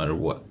validation no matter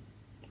what.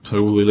 So I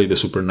will be like the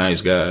super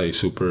nice guy,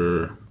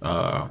 super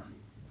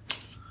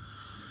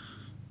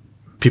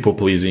people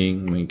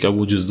pleasing. Like I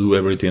will just do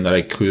everything that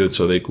I could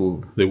so they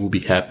will be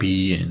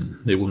happy and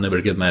they will never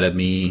get mad at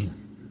me.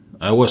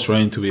 I was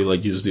trying to be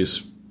like use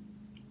this.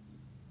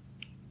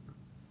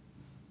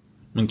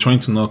 Trying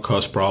to not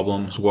cause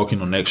problems,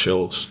 walking on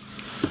eggshells.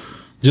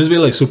 Just be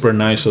like super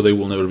nice so they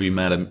will never be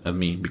mad at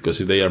me.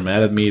 Because if they are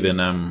mad at me, then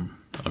I'm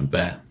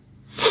bad.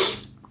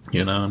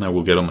 And I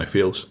will get on my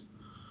feels.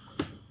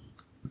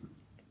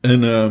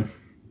 And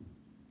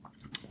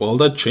well,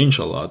 that changed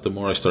a lot. The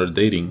more I started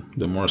dating,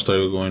 the more I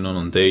started going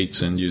on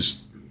dates and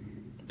just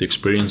the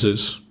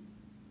experiences,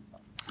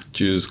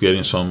 just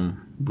getting some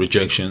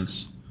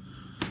rejections.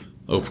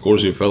 Of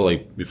course, it felt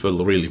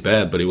really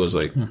bad, but it was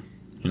like,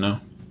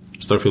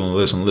 start feeling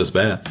less and less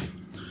bad.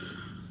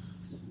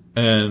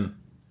 And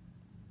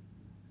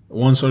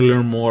once I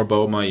learned more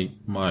about my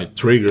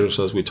triggers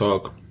as we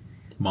talk,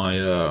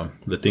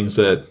 the things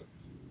that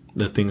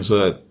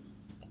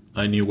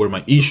I knew where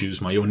my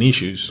issues, my own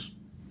issues.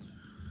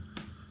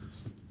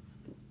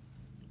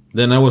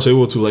 Then I was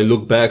able to like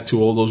look back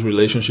to all those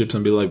relationships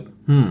and be like,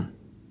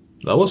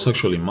 that was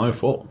actually my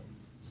fault.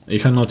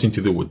 It had nothing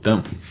to do with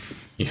them.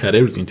 It had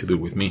everything to do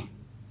with me.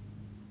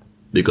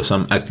 Because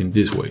I'm acting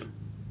this way.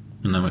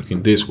 And I'm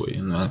acting this way.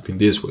 And I'm acting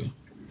this way.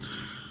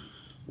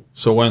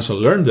 So once I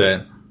learned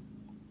that,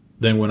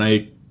 then when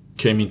I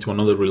came into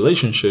another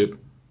relationship,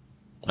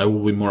 I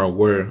will be more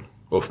aware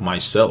of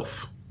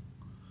myself.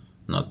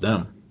 Not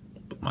them,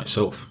 but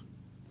myself.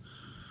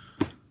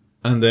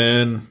 And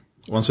then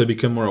once I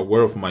became more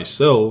aware of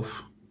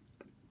myself,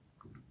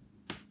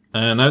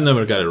 and I've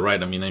never got it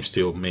right. I mean, I'm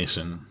still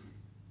missing,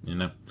 you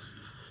know.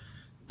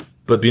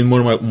 But being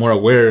more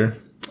aware,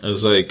 I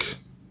was like,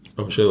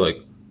 oh shit,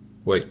 like,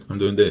 wait, I'm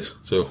doing this.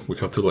 So we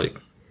have to like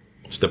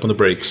step on the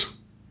brakes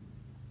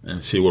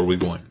and see where we're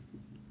going.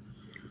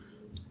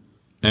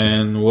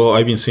 And well,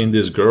 I've been seeing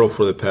this girl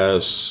for the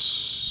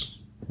past,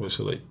 what was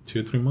it, like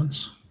 2-3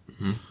 months?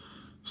 Mm-hmm.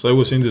 So I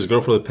was seeing this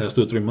girl for the past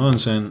 2-3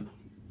 months, and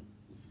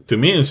to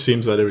me, it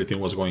seems that everything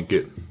was going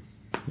good,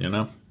 you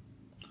know?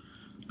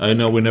 I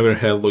know we never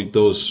had like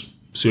those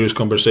serious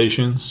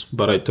conversations,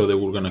 but I thought they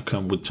were going to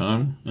come with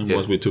time and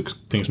once we took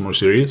things more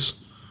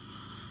serious.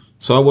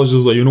 So I was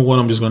just like, you know what?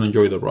 I'm just going to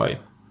enjoy the ride.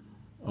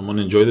 I'm going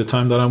to enjoy the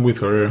time that I'm with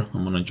her.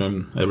 I'm going to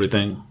enjoy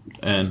everything.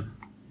 And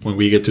when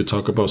we get to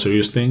talk about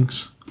serious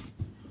things,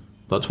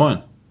 that's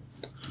fine.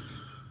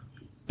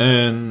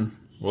 And,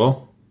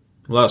 well,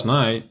 last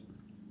night,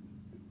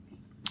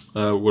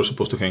 we were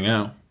supposed to hang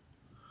out.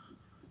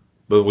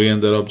 But we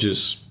ended up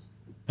just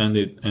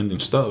ending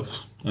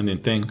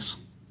things.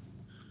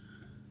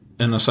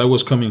 And as I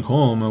was coming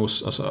home,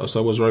 as I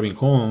was driving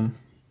home,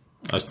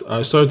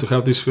 I started to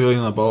have this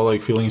feeling about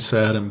like feeling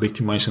sad and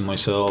victimizing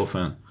myself,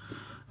 and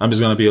I'm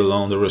just gonna be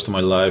alone the rest of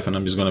my life, and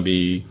I'm just gonna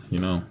be, you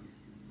know,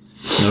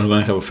 never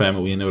gonna have a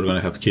family, never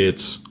gonna have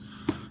kids.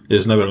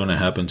 It's never gonna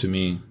happen to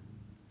me.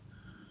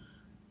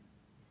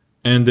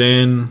 And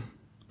then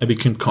I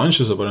became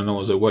conscious about it, and I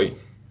was like, wait.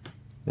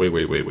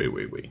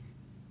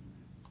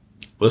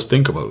 Let's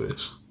think about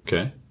this,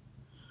 okay?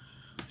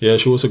 Yeah,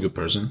 she was a good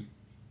person.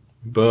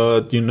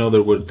 But, you know,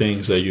 there were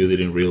things that you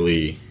didn't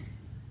really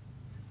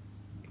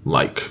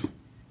like.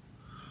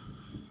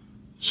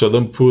 So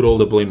don't put all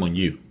the blame on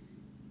you.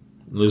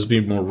 Let's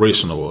be more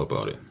reasonable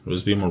about it.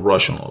 Let's be more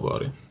rational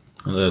about it.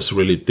 And let's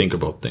really think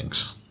about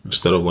things.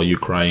 Instead of like you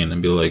crying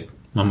and be like,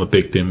 I'm a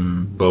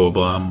victim, blah, blah,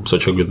 blah. I'm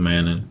such a good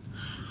man. And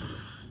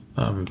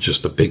I'm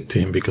just a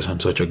victim because I'm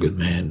such a good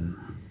man.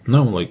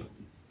 No, like,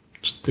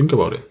 just think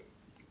about it.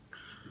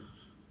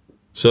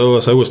 So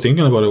as I was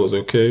thinking about it, I was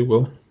like, okay,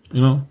 well,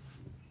 you know,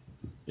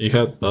 he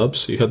had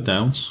ups, he had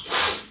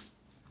downs.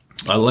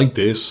 I like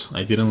this.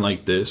 I didn't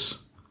like this.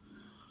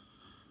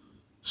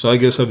 So I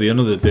guess at the end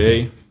of the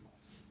day,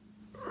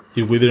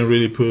 if we didn't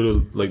really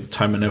put like the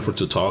time and effort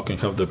to talk and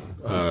have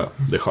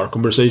the hard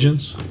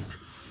conversations,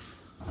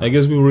 I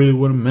guess we really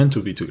weren't meant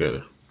to be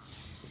together,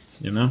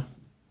 you know?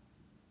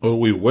 Or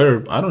we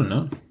were, I don't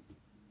know.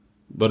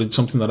 But it's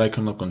something that I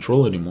cannot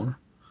control anymore.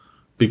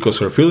 Because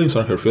her feelings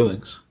are her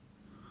feelings.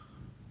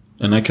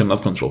 And I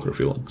cannot control her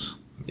feelings.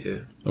 Yeah.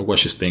 Or what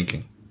she's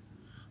thinking.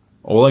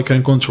 All I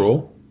can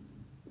control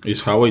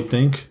is how I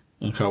think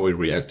and how I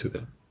react to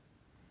them.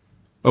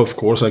 Of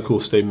course, I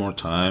could stay more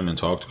time and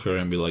talk to her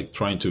and be like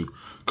trying to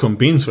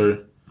convince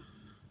her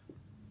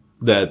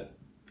that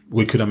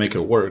we couldn't make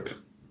it work.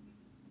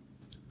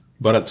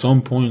 But at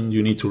some point,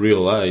 you need to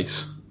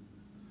realize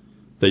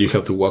that you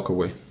have to walk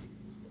away.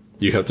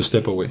 You have to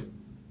step away.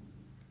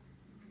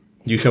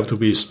 You have to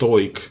be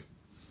stoic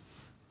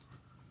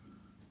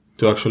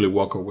to actually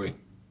walk away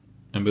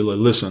and be like,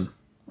 listen,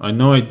 I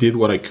know I did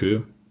what I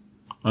could.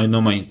 I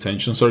know my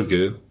intentions are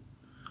good.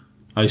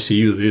 I see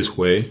you this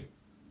way.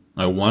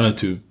 I wanted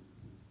to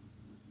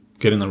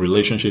get in a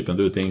relationship and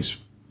do things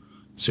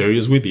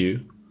serious with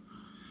you.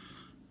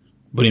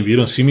 But if you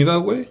don't see me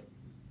that way,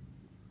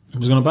 I'm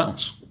just going to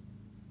bounce.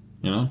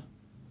 You know?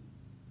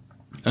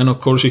 And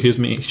of course she hit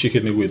me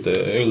with,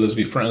 hey, let's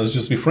be friends. Let's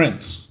just be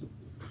friends.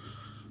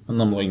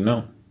 And I'm like,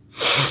 no.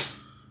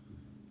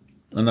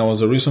 And that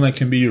was the reason I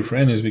can be your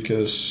friend is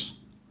because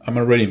I'm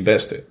already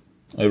invested.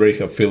 I already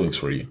have feelings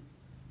for you.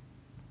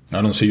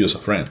 I don't see you as a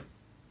friend.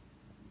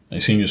 I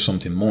see you as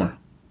something more.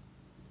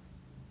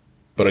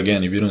 But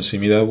again, if you don't see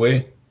me that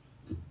way,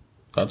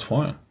 that's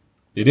fine.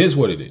 It is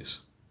what it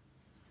is.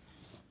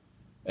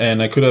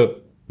 And I could have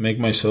made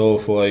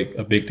myself like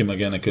a victim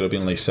again. I could have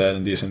been like sad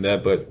and this and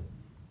that. But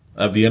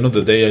at the end of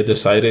the day, I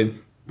decided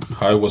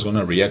how I was going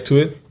to react to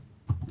it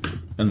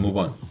and move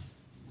on.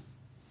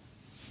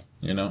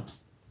 You know?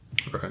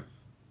 Right.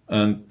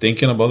 And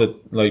thinking about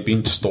it, like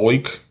being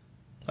stoic,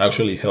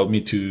 actually helped me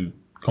to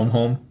come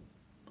home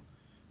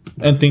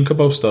and think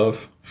about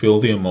stuff, feel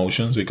the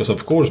emotions. Because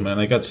of course, man,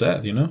 I got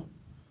sad, you know?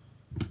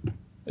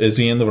 It's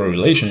the end of a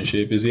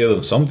relationship. It's the end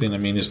of something. I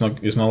mean, it's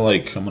not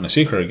like I'm going to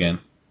see her again.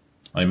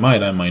 I might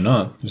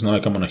not. It's not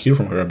like I'm going to hear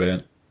from her a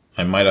bit.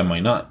 I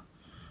might not.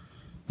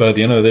 But at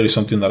the end of the day, it's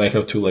something that I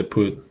have to like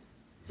put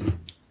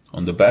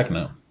on the back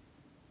now.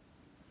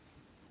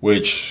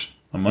 which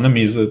I'm going to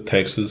miss the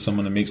Texas, I'm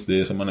going to mix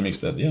this, I'm going to mix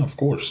that. Yeah, of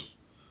course.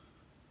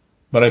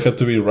 But I have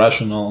to be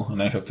rational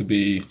and I have to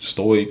be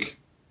stoic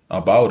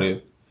about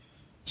it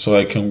so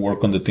I can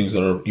work on the things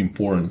that are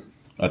important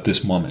at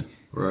this moment.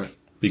 Right.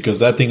 Because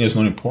that thing is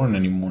not important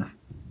anymore.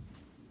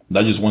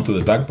 That just went to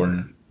the back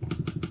burner.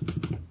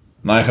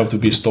 Now I have to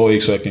be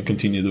stoic so I can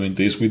continue doing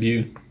this with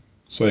you,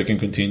 so I can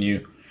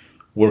continue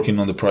working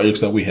on the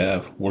projects that we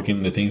have, working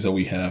on the things that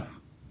we have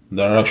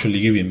that are actually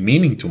giving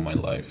meaning to my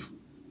life.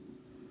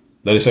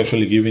 That is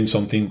actually giving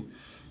something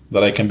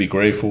that I can be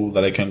grateful,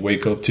 that I can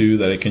wake up to,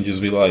 that I can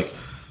just be like,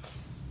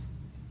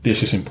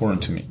 this is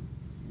important to me.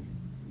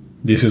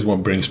 This is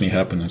what brings me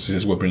happiness. This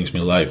is what brings me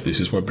life. This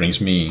is what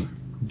brings me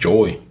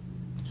joy.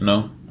 You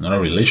know, not a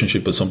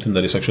relationship, but something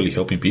that is actually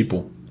helping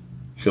people,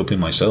 helping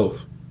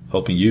myself,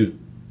 helping you.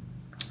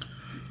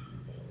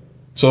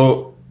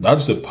 So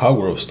that's the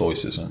power of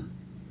Stoicism.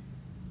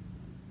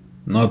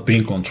 Not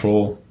being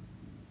controlled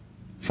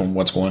from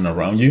what's going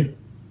around you,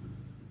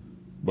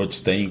 but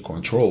stay in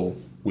control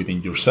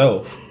within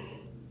yourself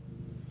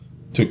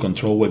to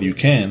control what you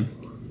can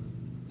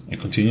and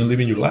continue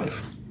living your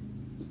life.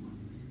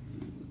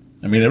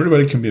 I mean,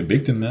 everybody can be a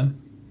victim,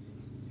 man.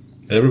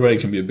 Everybody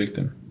can be a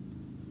victim.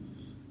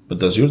 But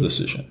that's your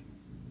decision.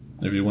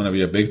 If you want to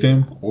be a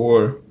victim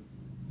or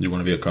you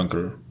want to be a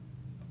conqueror.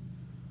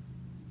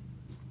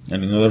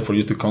 And in order for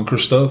you to conquer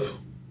stuff,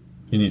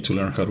 you need to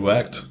learn how to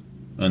act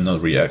and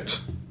not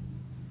react.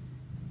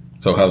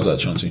 So how's that,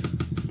 Chauncey?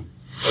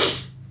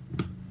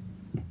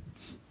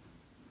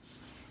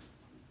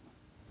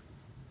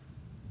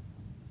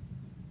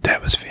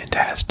 That was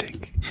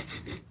fantastic.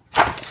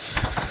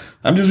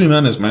 I'm just being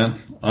honest, man.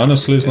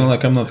 Honestly, it's not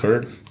like I'm not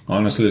hurt.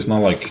 Honestly, it's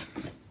not like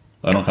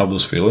I don't have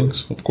those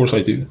feelings. Of course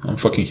I do. I'm a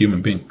fucking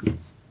human being.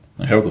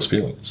 I have those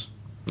feelings.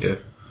 Yeah.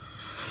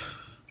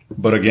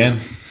 But again,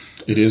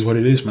 it is what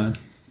it is, man.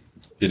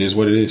 It is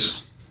what it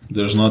is.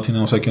 There's nothing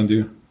else I can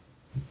do.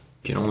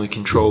 You can only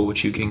control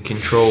what you can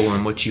control,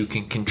 and what you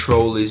can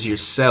control is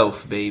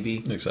yourself,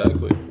 baby.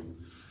 Exactly.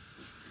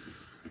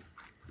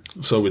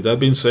 So with that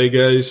being said,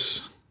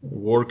 guys,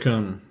 work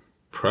on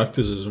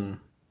practicism.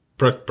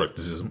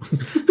 Practicism.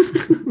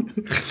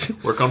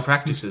 Work on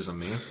practicism,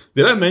 man.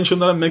 Did I mention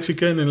that I'm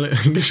Mexican and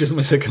English is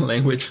my second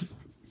language?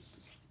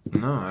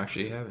 No, I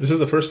actually haven't. This is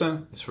the first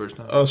time? It's the first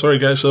time. Oh, sorry,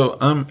 guys. So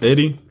I'm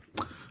Eddie.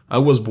 I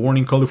was born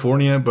in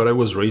California, but I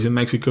was raised in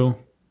Mexico.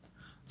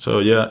 So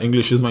yeah,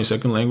 English is my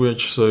second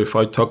language. So if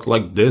I talk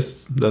like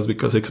this, that's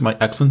because it's my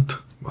accent.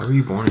 Why were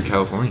you born in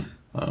California?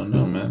 I don't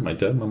know, man. My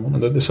dad, my mom,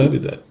 and dad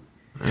decided that.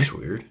 That's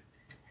weird.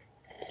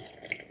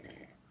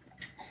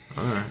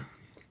 Alright.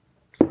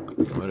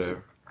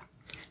 Whatever.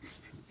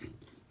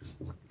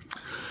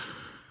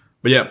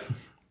 But yeah.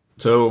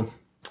 So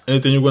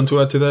anything you want to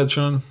add to that,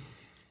 Sean?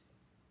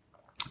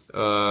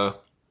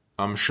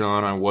 I'm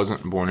Sean. I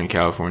wasn't born in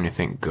California,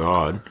 thank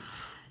God.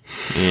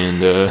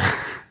 And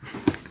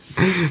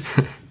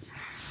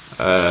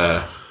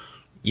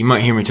you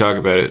might hear me talk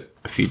about it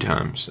a few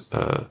times.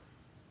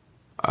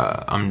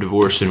 I'm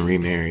divorced and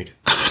remarried.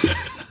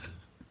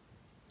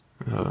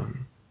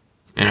 And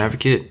I have a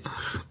kid.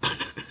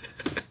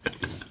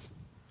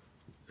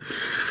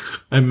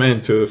 I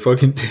meant to the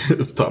fucking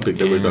topic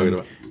that we're talking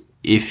about.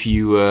 If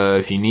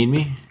you need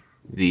me,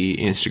 the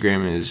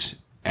Instagram is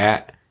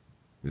at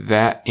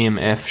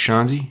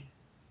thatmfshanzi,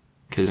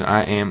 because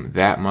I am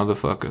that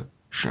motherfucker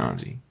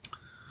Shanzi.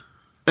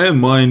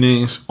 And my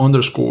name's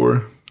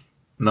 _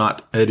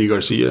 not Eddie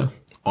Garcia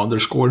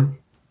 _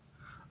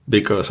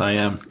 because I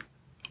am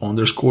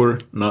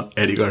 _ not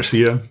Eddie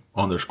Garcia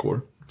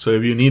 _. So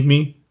if you need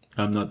me,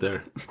 I'm not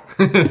there.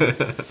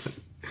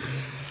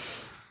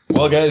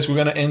 Well, guys, we're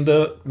gonna end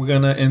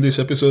this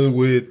episode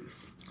with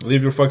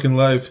live your fucking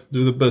life,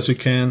 do the best you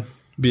can,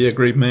 be a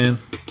great man,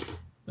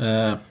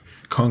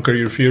 conquer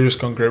your fears,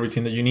 conquer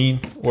everything that you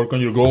need, work on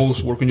your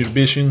goals, work on your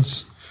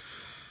visions,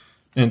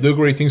 and do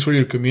great things for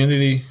your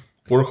community.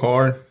 Work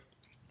hard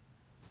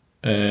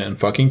and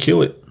fucking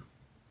kill it.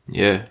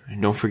 Yeah,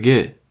 and don't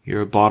forget,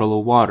 you're a bottle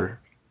of water,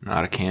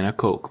 not a can of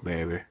Coke,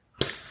 baby.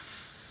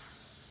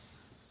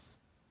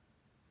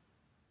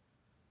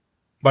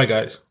 Bye,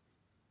 guys.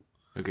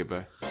 Okay,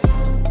 bye.